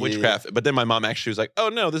 it's witchcraft. But then my mom actually was like, oh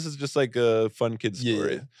no, this is just like a fun kid's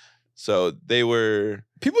story. Yeah. So they were...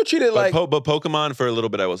 People treat it like... But Pokemon, for a little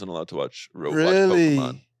bit, I wasn't allowed to watch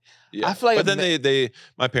Pokemon. Yeah. I feel like... But then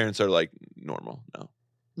my parents are normal now.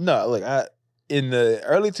 No, look, in the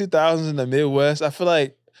early 2000s in the Midwest, I feel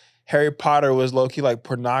like Harry Potter was low-key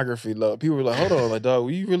pornography. People were like, hold on, dog,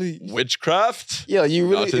 you really... Witchcraft? Yeah, you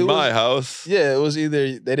really... Not in my house. Yeah, it was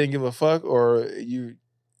either they didn't give a fuck or it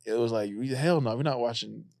was like, hell no, we're not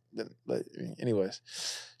watching... Anyways,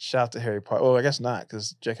 shout out to Harry Potter. Well, I guess not,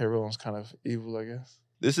 because J.K. Rowling's kind of evil, I guess.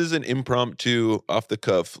 This is an impromptu, off the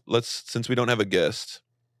cuff. Since we don't have a guest,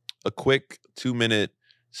 a quick 2-minute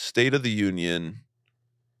State of the Union.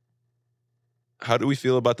 How do we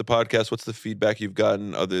feel about the podcast? What's the feedback you've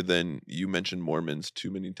gotten other than you mentioned Mormons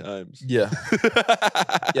too many times? Yeah.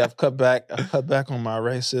 I've cut back on my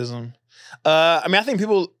racism. I mean,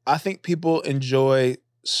 I think people enjoy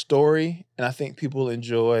story, and I think people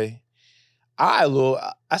enjoy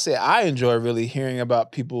I enjoy really hearing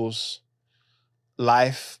about people's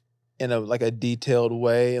life in a detailed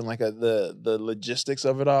way and like the logistics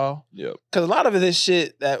of it all. Yep. Because a lot of this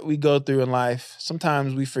shit that we go through in life,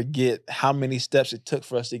 sometimes we forget how many steps it took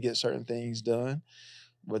for us to get certain things done.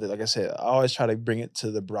 But like I said, I always try to bring it to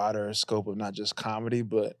the broader scope of not just comedy,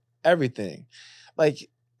 but everything. Like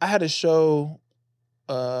I had a show,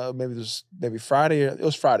 maybe Friday, or it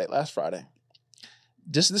was Friday, last Friday.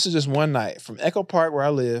 This is just one night from Echo Park where I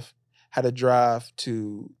live, had to drive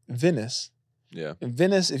to Venice. Yeah. In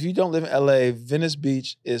Venice, if you don't live in LA, Venice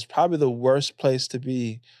Beach is probably the worst place to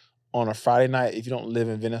be on a Friday night if you don't live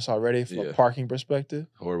in Venice already from a parking perspective.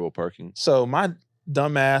 Horrible parking. So my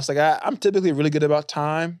dumb ass, like I'm typically really good about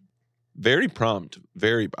time. Very prompt.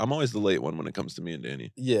 I'm always the late one when it comes to me and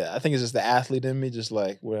Danny. Yeah, I think it's just the athlete in me, just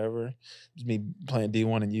like whatever. Just me playing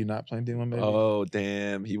D1 and you not playing D1, maybe. Oh,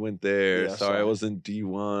 damn. He went there. Yeah, sorry, I wasn't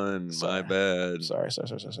D1. Sorry. My bad. Sorry.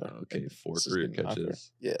 Okay, 4 career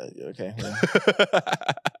catches. Yeah, okay. Yeah.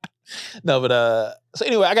 No, but so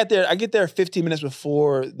anyway, I get there 15 minutes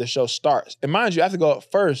before the show starts. And mind you, I have to go up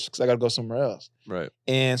first because I got to go somewhere else. Right.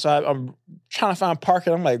 And so I'm trying to find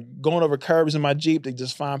parking. I'm like going over curbs in my Jeep to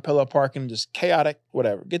just find parallel parking, just chaotic,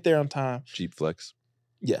 whatever. Get there on time. Jeep flex.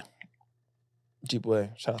 Yeah. Jeep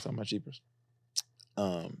way. Shout out to all my Jeepers.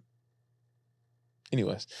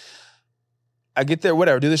 Anyways, I get there,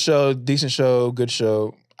 whatever, do the show, decent show, good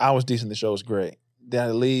show. I was decent, the show was great. Then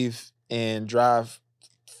I leave and drive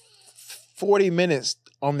 40 minutes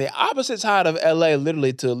on the opposite side of LA,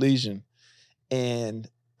 literally to Elysian, and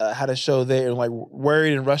had a show there and like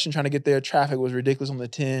worried and rushing trying to get there. Traffic was ridiculous on the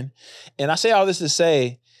 10. And I say all this to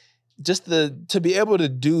say, just to be able to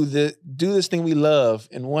do this thing we love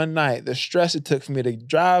in one night, the stress it took for me to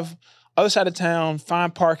drive other side of town,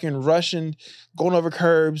 find parking, rushing, going over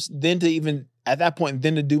curbs, then to even, at that point,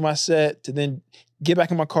 then to do my set, to then get back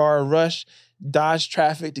in my car, rush, dodge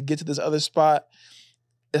traffic to get to this other spot.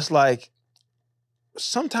 It's like,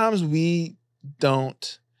 sometimes we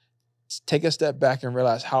don't take a step back and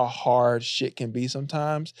realize how hard shit can be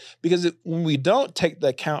sometimes. Because when we don't take the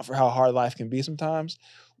account for how hard life can be sometimes,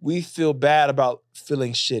 we feel bad about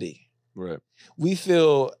feeling shitty. Right. We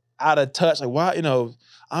feel out of touch. Like, why,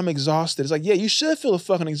 I'm exhausted. It's like, yeah, you should feel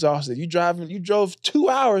fucking exhausted. You drove 2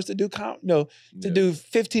 hours to do do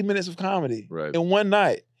 15 minutes of comedy in one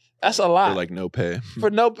night. That's a lot. For like no pay. For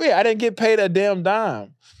no pay. I didn't get paid a damn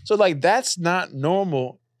dime. So like that's not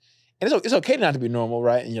normal. And it's okay not to be normal,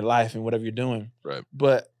 right, in your life and whatever you're doing. Right.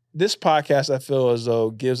 But this podcast, I feel as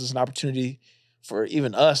though gives us an opportunity for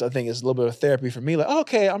even us. I think it's a little bit of therapy for me. Like,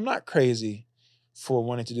 okay, I'm not crazy for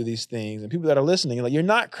wanting to do these things. And people that are listening, like, you're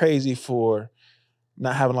not crazy for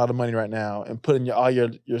not having a lot of money right now and putting all your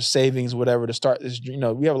savings, whatever, to start this.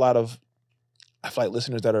 We have a lot of, I feel like,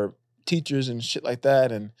 listeners that are teachers and shit like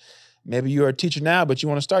that. And maybe you're a teacher now, but you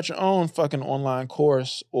want to start your own fucking online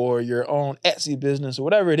course or your own Etsy business or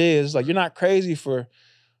whatever it is. Like, you're not crazy for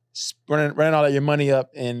running all of your money up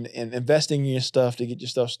and investing in your stuff to get your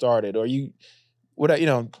stuff started. Or you're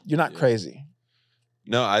not crazy.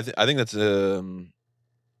 No, I think that's to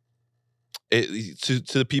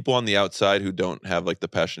the people on the outside who don't have like the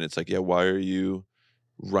passion. It's like, yeah, why are you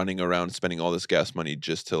running around spending all this gas money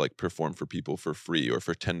just to like perform for people for free or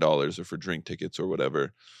for $10 or for drink tickets or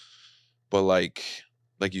whatever? But like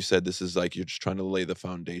you said, this is like you're just trying to lay the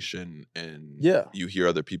foundation, and you hear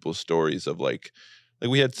other people's stories of like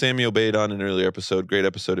we had Sammy Obeid on an earlier episode, great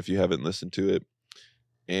episode if you haven't listened to it.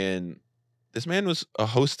 And this man was a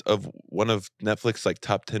host of one of Netflix like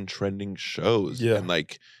top 10 trending shows. Yeah. And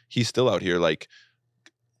like he's still out here like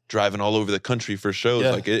driving all over the country for shows.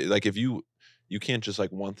 Yeah. Like if you can't just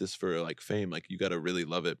like want this for like fame, like you got to really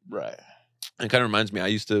love it. Right. And it kind of reminds me,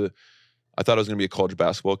 I thought I was going to be a college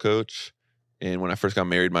basketball coach. And when I first got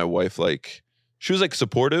married, my wife, like, she was like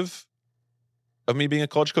supportive of me being a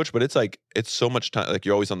college coach, but it's like, it's so much time. Like,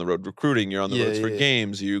 you're always on the road recruiting. You're on the roads for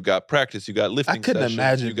games. You got practice. You got lifting sessions. I couldn't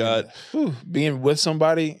imagine you got being with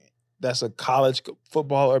somebody that's a college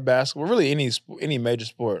football or basketball, really any major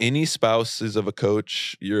sport. Any spouses of a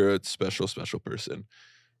coach, you're a special, special person.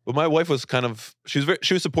 But my wife was kind of, she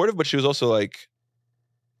was supportive, but she was also like,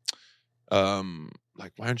 why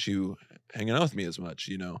aren't you hanging out with me as much,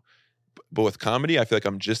 But with comedy, I feel like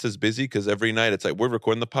I'm just as busy because every night it's like we're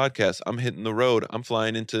recording the podcast. I'm hitting the road. I'm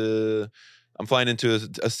flying into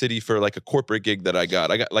a city for like a corporate gig that I got.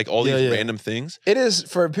 I got like all these random things. It is,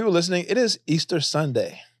 for people listening, it is Easter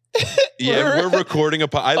Sunday. We're recording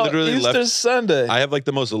I literally Easter left Sunday. I have like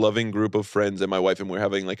the most loving group of friends and my wife, and we're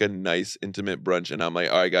having like a nice intimate brunch. And I'm like,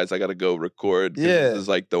 all right, guys, I got to go record. This is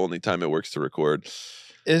like the only time it works to record.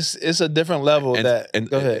 It's a different level go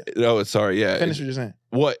ahead. No, sorry. Yeah. Finish what you're saying.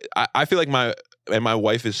 I feel like my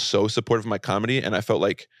wife is so supportive of my comedy, and I felt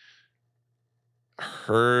like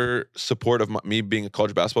her support of me being a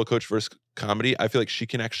college basketball coach versus comedy, I feel like she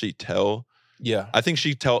can actually tell. Yeah. I think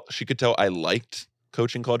she could tell I liked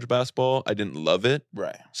coaching college basketball. I didn't love it.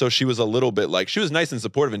 Right. So she was a little bit like, she was nice and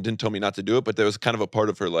supportive and didn't tell me not to do it, but there was kind of a part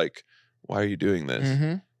of her like, why are you doing this?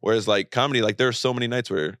 Mm-hmm. Whereas like comedy, like there are so many nights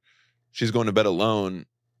where she's going to bed alone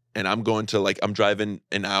and I'm driving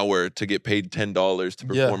an hour to get paid $10 to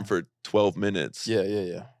perform for 12 minutes.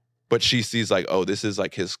 Yeah. But she sees like, oh, this is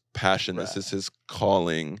like his passion. Right. This is his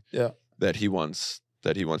calling that he wants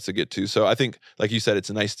to get to. So I think, like you said, it's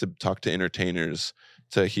nice to talk to entertainers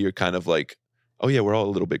to hear kind of like, oh yeah, we're all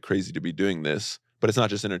a little bit crazy to be doing this, but it's not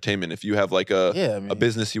just entertainment. If you have like a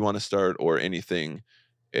business you want to start or anything,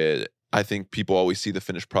 I think people always see the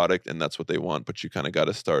finished product and that's what they want, but you kind of got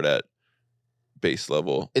to start at base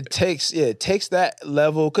level. It takes that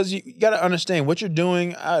level, because you got to understand what you're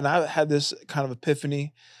doing. And I had this kind of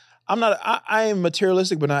epiphany. I am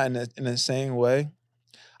materialistic, but not in the same way.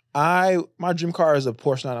 My dream car is a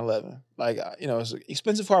Porsche 911. Like, it's an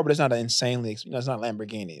expensive car, but it's not an insanely expensive. It's not a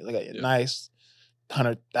Lamborghini. Like a nice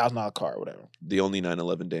 $100,000 car or whatever. The only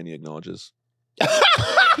 911 Danny acknowledges.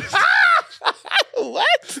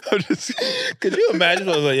 What? Could you imagine?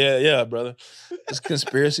 I was like, yeah, brother. It's a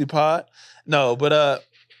conspiracy pod. No, but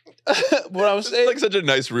what I was saying, it's like such a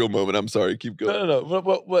nice real moment. I'm sorry, keep going.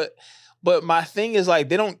 No. But my thing is like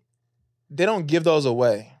they don't give those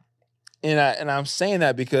away, and I'm saying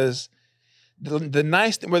that because the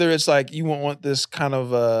nice thing, whether it's like you want this kind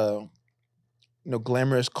of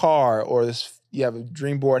glamorous car, or you have a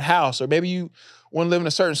dream board house, or maybe you want to live in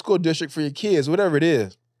a certain school district for your kids, whatever it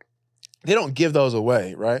is, they don't give those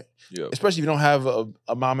away, right? Yeah. Especially if you don't have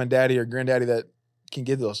a mom and daddy or granddaddy that can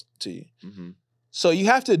give those to you. Mm-hmm. So you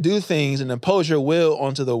have to do things and impose your will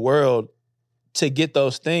onto the world to get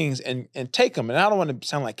those things and take them. And I don't want to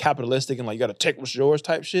sound like capitalistic and like you got to take what's yours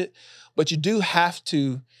type shit, but you do have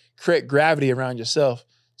to create gravity around yourself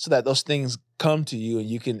so that those things come to you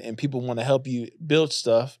and people want to help you build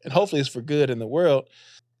stuff. And hopefully it's for good in the world.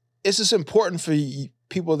 It's just important for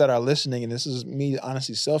people that are listening, and this is me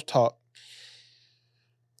honestly self-talk,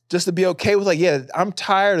 just to be okay with like, yeah, I'm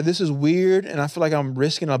tired or this is weird and I feel like I'm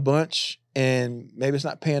risking a bunch and maybe it's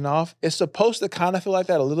not paying off. It's supposed to kind of feel like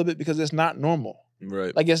that a little bit because it's not normal.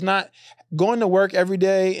 Right. Like it's not going to work every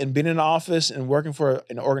day and being in the office and working for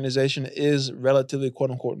an organization is relatively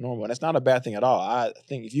quote unquote normal. And it's not a bad thing at all. I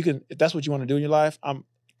think if that's what you want to do in your life, I'm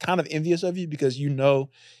kind of envious of you because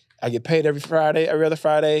I get paid every other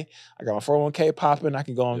Friday. I got my 401k popping. I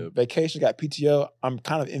can go on vacation, got PTO. I'm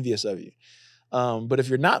kind of envious of you. But if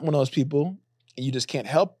you're not one of those people and you just can't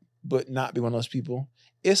help but not be one of those people,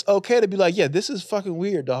 it's okay to be like, yeah, this is fucking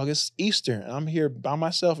weird, dog. It's Easter and I'm here by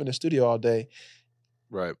myself in the studio all day,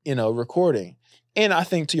 right? Recording. And I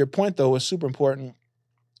think to your point though, what's super important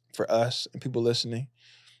for us and people listening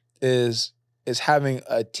is having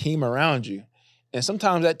a team around you. And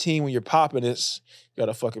sometimes that team, when you're popping, you got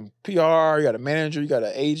a fucking PR, you got a manager, you got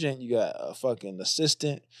an agent, you got a fucking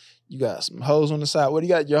assistant, you got some hoes on the side. What do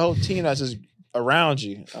you got? Your whole team that's just around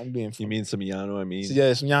you. You mean some Yano? I mean, so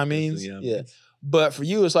yeah, some Yano means. Yeah, but for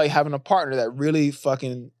you, it's like having a partner that really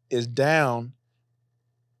fucking is down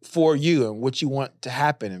for you and what you want to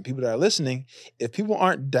happen. And people that are listening, if people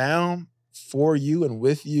aren't down for you and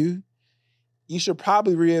with you, you should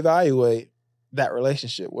probably reevaluate that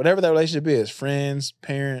relationship, whatever that relationship is, friends,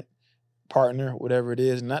 parent, partner, whatever it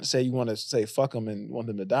is. Not to say you want to say fuck them and want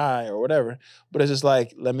them to die or whatever, but it's just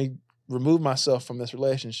like, let me remove myself from this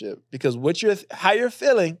relationship because how you're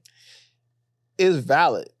feeling is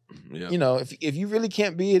valid. Yeah. If you really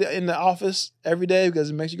can't be in the office every day because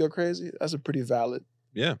it makes you go crazy, that's a pretty valid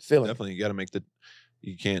feeling. Definitely. You got to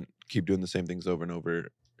you can't keep doing the same things over and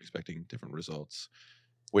over expecting different results.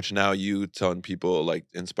 Which now you telling people, like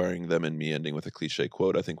inspiring them and me ending with a cliche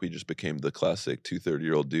quote, I think we just became the classic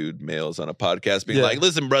 230-year-old dude males on a podcast being like,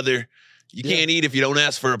 listen, brother, you can't eat if you don't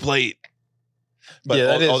ask for a plate. But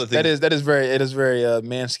all the things, that is very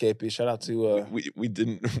manscapey. Shout out to we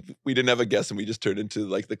didn't have a guest and we just turned into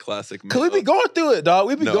like the classic. Cause we be going through it, dog.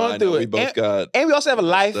 We be going through it. And we also have a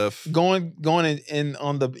life going in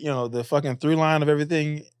on the the fucking through line of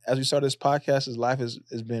everything. As we started this podcast, his life has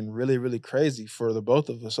been really, really crazy for the both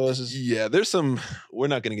of us. So this is there's some, we're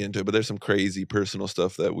not going to get into it, but there's some crazy personal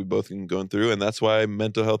stuff that we both been going through, and that's why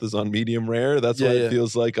mental health is on medium rare. That's why it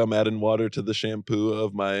feels like I'm adding water to the shampoo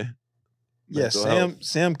of my.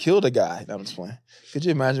 Sam killed a guy. No, I'm just playing. Could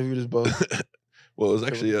you imagine if we just both? Well, it was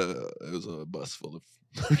actually a bus full of.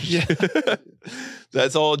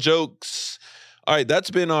 That's all jokes. All right, that's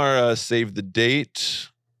been our save the date.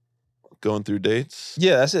 Going through dates.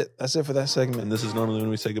 Yeah, that's it. That's it for that segment. And this is normally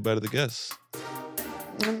when we say goodbye to the guests.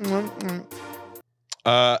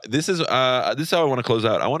 This is how I want to close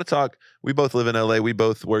out. I want to talk. We both live in LA. We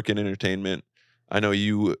both work in entertainment. I know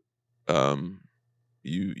you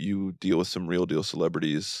deal with some real deal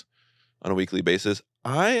celebrities on a weekly basis.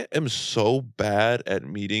 I am so bad at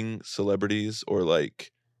meeting celebrities or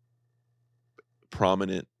like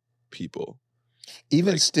prominent people.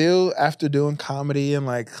 Even still, after doing comedy and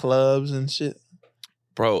like clubs and shit,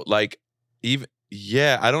 bro. Like,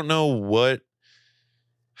 I don't know what.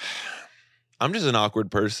 I'm just an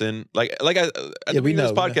awkward person. Like I at the beginning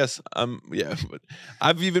of this podcast, but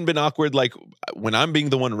I've even been awkward. Like when I'm being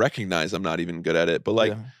the one recognized, I'm not even good at it. But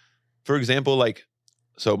like, for example, like,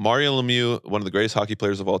 so Mario Lemieux, one of the greatest hockey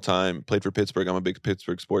players of all time, played for Pittsburgh. I'm a big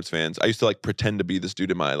Pittsburgh sports fan. I used to like pretend to be this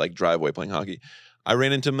dude in my like driveway playing hockey. I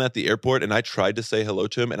ran into him at the airport and I tried to say hello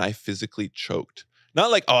to him and I physically choked. Not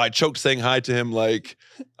like, I choked saying hi to him. Like,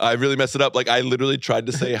 I really messed it up. Like, I literally tried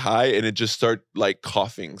to say hi, and it just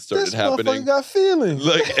coughing started happening. This motherfucker got feelings.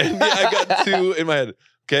 Like, and I got two in my head.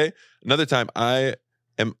 Okay, another time,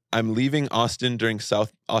 I'm leaving Austin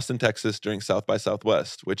Texas during South by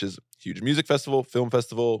Southwest, which is a huge music festival, film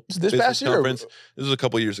festival, this past year. Conference. This was a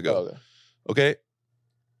couple years ago. Okay,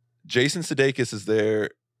 Jason Sudeikis is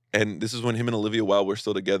there, and this is when him and Olivia Wilde were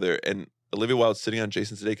still together, and Olivia Wilde's sitting on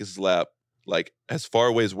Jason Sudeikis' lap. Like as far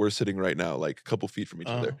away as we're sitting right now, like a couple feet from each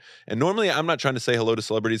other. And normally I'm not trying to say hello to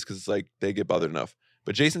celebrities because it's like they get bothered enough.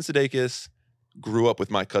 But Jason Sudeikis grew up with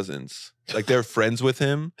my cousins. Like they're friends with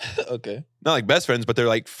him. Okay. Not like best friends, but they're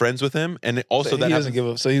like friends with him. And also he doesn't give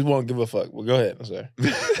a so he won't give a fuck. Well, go ahead. I'm sorry.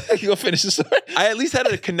 You go finish the story. I at least had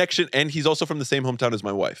a connection, and he's also from the same hometown as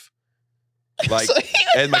my wife. Like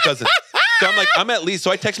and my cousin. So I'm at least, so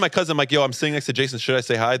I text my cousin, I'm like, yo, I'm sitting next to Jason. Should I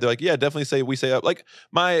say hi? They're like, yeah, definitely we say up. Like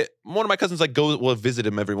one of my cousins like will visit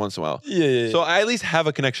him every once in a while. Yeah. So I at least have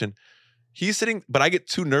a connection. He's sitting, but I get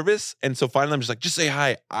too nervous. And so finally I'm just like, just say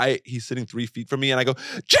hi. He's sitting 3 feet from me and I go,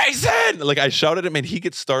 Jason! Like I shout at him and he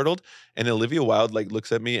gets startled. And Olivia Wilde like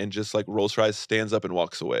looks at me and just like rolls her eyes, stands up and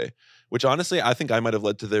walks away. Which honestly, I think I might have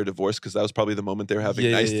led to their divorce because that was probably the moment they were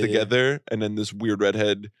having together. And then this weird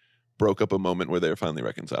redhead broke up a moment where they were finally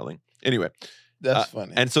reconciling. Anyway. That's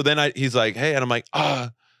funny. And so then he's like, hey, and I'm like,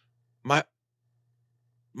 my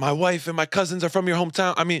wife and my cousins are from your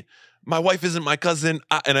hometown. I mean, my wife isn't my cousin.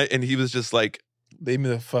 And he was just like, leave me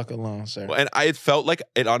the fuck alone, sir. And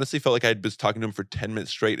it honestly felt like I was talking to him for 10 minutes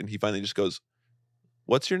straight. And he finally just goes,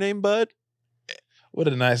 what's your name, bud? What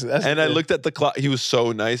a nice. I looked at the clock. He was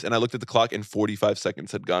so nice. And I looked at the clock and 45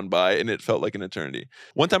 seconds had gone by and it felt like an eternity.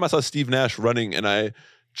 One time I saw Steve Nash running and I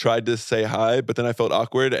tried to say hi, but then I felt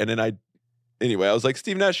awkward. And then anyway, I was like,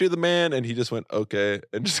 Steve Nash, you're the man. And he just went, okay.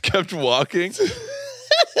 And just kept walking. Can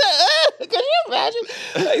you imagine?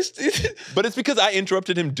 Like, but it's because I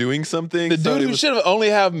interrupted him doing something. The dude who should have only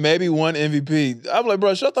have maybe one MVP. I'm like,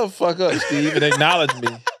 bro, shut the fuck up, Steve, and acknowledge me.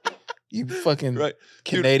 You fucking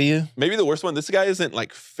Canadian. Dude, maybe the worst one. This guy isn't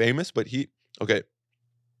like famous, but okay.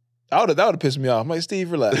 That would have pissed me off. I'm like, Steve,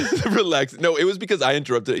 relax. Relax. No, it was because I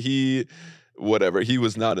interrupted. He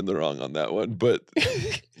was not in the wrong on that one, but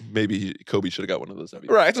maybe Kobe should have got one of those.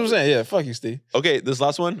 Right, that's what I'm saying. Yeah, fuck you, Steve. Okay, this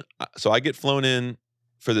last one. So I get flown in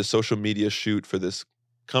for this social media shoot for this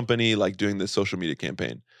company, like doing this social media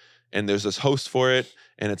campaign. And there's this host for it,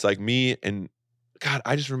 and it's like me and, God,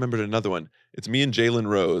 I just remembered another one. It's me and Jalen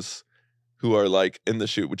Rose, who are like in the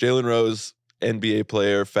shoot. With Jalen Rose, NBA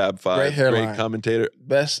player, Fab Five, great commentator.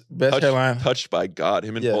 Best hairline. Touched by God.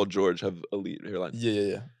 Him and Paul George have elite hairlines.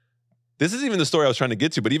 Yeah. This is even the story I was trying to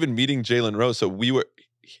get to, but even meeting Jalen Rose, so we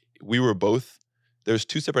were both, there's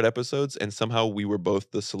 2 separate episodes, and somehow we were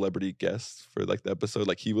both the celebrity guests for like the episode.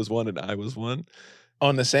 Like he was one and I was one.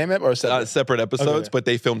 On the same episode or separate? Separate episodes, but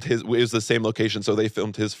they filmed his, it was the same location, so they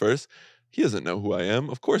filmed his first. He doesn't know who I am.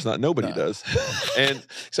 Of course not. Nobody does. And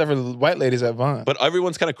except for the white ladies at Vaughn. But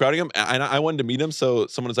everyone's kind of crowding him, and I wanted to meet him, so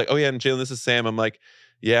someone was like, oh yeah, and Jalen, this is Sam. I'm like,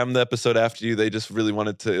 yeah, I'm the episode after you. They just really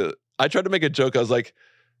wanted to, I tried to make a joke. I was like,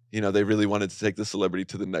 they really wanted to take the celebrity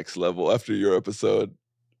to the next level after your episode.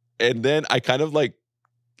 And then I kind of like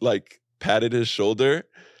patted his shoulder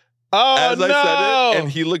as I said it.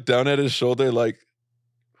 And he looked down at his shoulder like,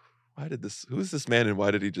 who's this man and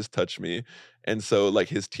why did he just touch me? And so like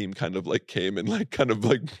his team kind of like came and like kind of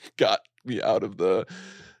like got me out of the,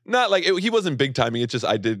 not like he wasn't big timing. It's just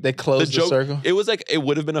they closed the circle. It was like, it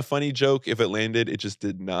would have been a funny joke if it landed. It just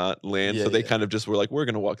did not land. So they kind of just were like, we're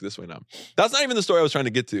going to walk this way now. That's not even the story I was trying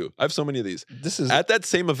to get to. I have so many of these. This is at that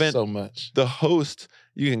same event. So much. The host,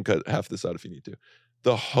 you can cut half this out if you need to.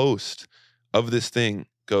 The host of this thing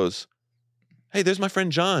goes, hey, there's my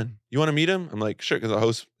friend John. You want to meet him? I'm like, sure, because the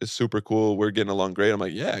host is super cool. We're getting along great. I'm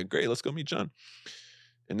like, yeah, great. Let's go meet John.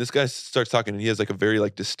 And this guy starts talking, and he has like a very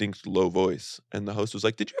like distinct low voice. And the host was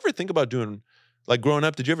like, "Did you ever think about doing like growing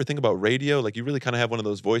up? Did you ever think about radio? Like you really kind of have one of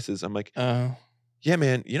those voices." I'm like, "Yeah,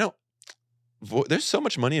 man. You know, there's so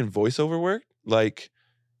much money in voiceover work. Like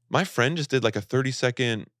my friend just did like a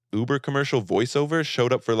 30-second Uber commercial voiceover.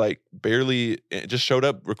 Showed up for like just showed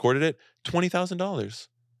up, recorded it, $20,000."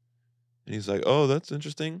 And he's like, "Oh, that's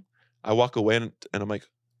interesting." I walk away and I'm like,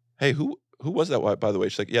 "Hey, who was that, by the way?"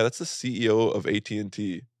 She's like, "Yeah, that's the CEO of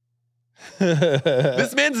AT&T."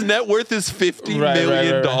 This man's net worth is $50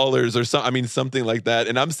 million or something. I mean, something like that.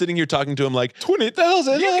 And I'm sitting here talking to him like,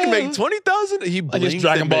 20,000. You can make 20,000. He I blinks guess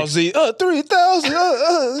Dragon Ball Z.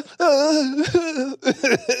 3,000.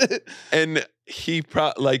 And he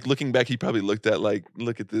looking back, he probably looked at like,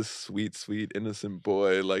 look at this sweet, sweet, innocent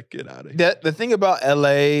boy. Like, get out of here. The thing about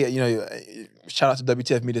LA, you know, shout out to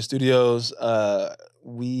WTF Media Studios. That's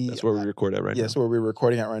where we record at right now. Yeah, that's where we're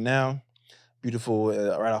recording at right now. Beautiful,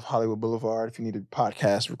 right off Hollywood Boulevard. If you need a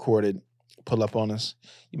podcast recorded, pull up on us.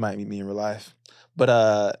 You might meet me in real life.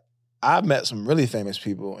 But I've met some really famous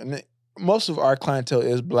people, and most of our clientele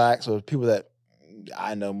is Black. So people that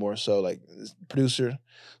I know more so, like this producer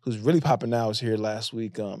who's really popping now was here last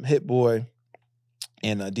week. Hit Boy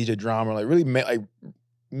and DJ Drama, like really like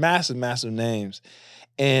massive, massive names.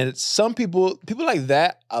 And some people like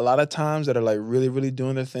that, a lot of times that are like really, really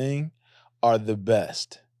doing their thing, are the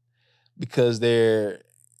best. Because they're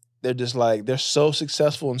just like, they're so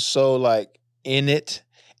successful and so like in it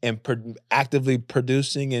and actively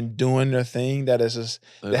producing and doing their thing that is just,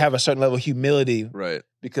 they have a certain level of humility. Right.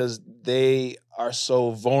 Because they are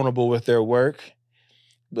so vulnerable with their work.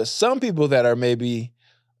 But some people that are maybe,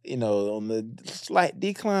 you know, on the slight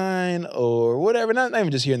decline or whatever, not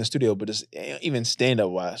even just here in the studio, but just even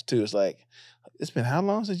stand-up wise too. It's like, it's been how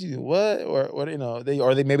long since you did what? Or what, you know,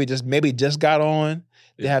 they maybe just got on.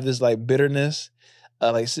 They have this like bitterness.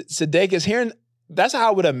 Like Sudeikis hearing, that's how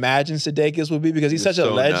I would imagine Sudeikis would be because he's such a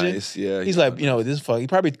legend. Nice. Yeah, he's like, you know, this fuck. He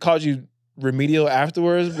probably called you remedial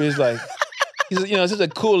afterwards, but he's like, he's, you know, such a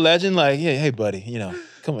cool legend. Like, yeah, hey buddy, you know,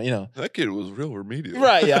 come on, you know. That kid was real remedial.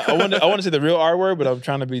 Right, yeah. I want to say the real R word, but I'm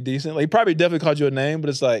trying to be decent. Like, he probably definitely called you a name,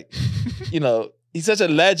 but it's like, you know, he's such a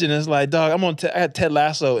legend. It's like, dog, I had Ted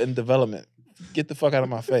Lasso in development. Get the fuck out of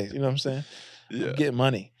my face. You know what I'm saying? Yeah. I'm getting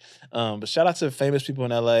money. But shout out to famous people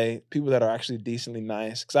in LA, people that are actually decently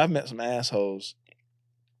nice. Because I've met some assholes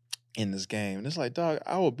in this game. And it's like, dog,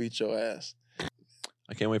 I will beat your ass.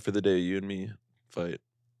 I can't wait for the day you and me fight.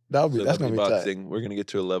 That's gonna be boxing. tight. We're gonna get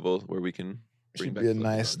to a level where we can bring back be a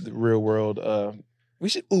nice real world. We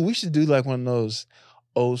should do like one of those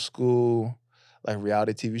old school like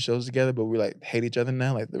reality TV shows together, but we like hate each other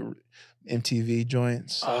now, like the MTV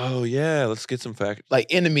joints. Oh yeah, let's get some like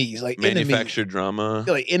enemies, like manufactured drama,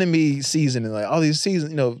 like enemy season, and like all these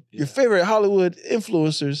seasons. You know, your favorite Hollywood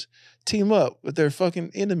influencers team up with their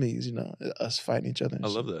fucking enemies. You know, us fighting each other. I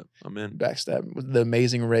love that. I'm in. Backstab with The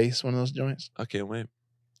Amazing Race, one of those joints. I can't wait.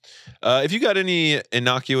 If you got any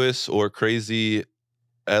innocuous or crazy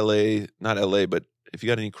not LA, but if you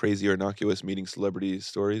got any crazy or innocuous meeting celebrity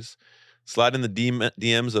stories, slide in the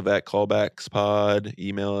DMs of @callbackspod.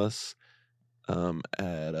 Email us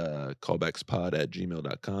at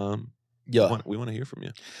callbackspod@gmail.com. Yeah. We want to hear from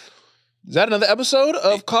you. Is that another episode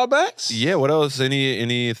of Callbacks? Yeah. What else?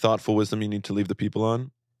 Any thoughtful wisdom you need to leave the people on?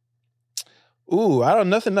 Ooh, I don't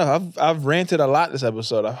nothing. No, I've ranted a lot this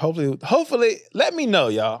episode. Hopefully, let me know,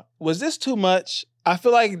 y'all. Was this too much? I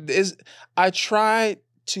feel like I tried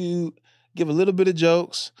to give a little bit of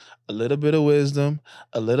jokes, a little bit of wisdom,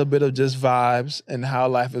 a little bit of just vibes and how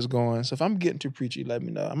life is going. So if I'm getting too preachy, let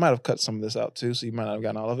me know. I might have cut some of this out too, so you might not have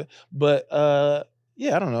gotten all of it. But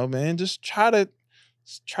yeah, I don't know, man. Just try to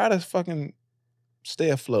fucking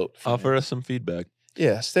stay afloat. Offer us some feedback.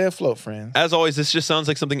 Yeah, stay afloat, friends. As always, this just sounds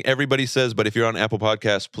like something everybody says, but if you're on Apple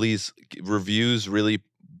Podcasts, please, reviews really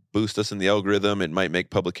boost us in the algorithm. It might make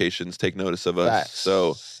publications take notice of us. Facts.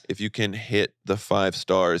 So if you can hit the 5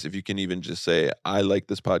 stars, if you can even just say, I like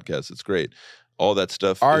this podcast, it's great. All that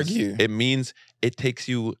stuff. It means it takes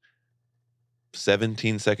you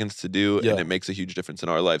 17 seconds to do, and it makes a huge difference in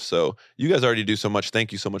our life. So you guys already do so much.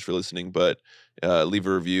 Thank you so much for listening, but leave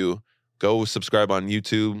a review. Go subscribe on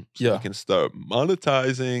YouTube so we can start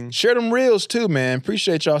monetizing. Share them reels too, man.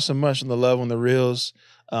 Appreciate y'all so much and the love on the reels.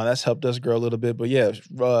 That's helped us grow a little bit. But yeah,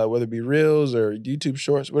 whether it be reels or YouTube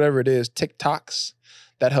shorts, whatever it is, TikToks,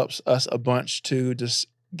 that helps us a bunch too, just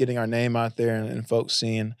getting our name out there and folks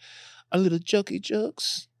seeing our little jokey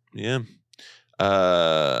jokes. Yeah.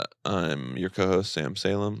 I'm your co-host, Sam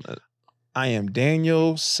Salem. I am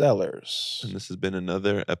Daniel Sellers. And this has been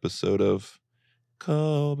another episode of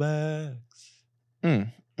Callbacks.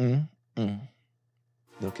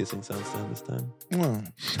 No kissing sounds down this time.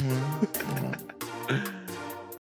 Mm.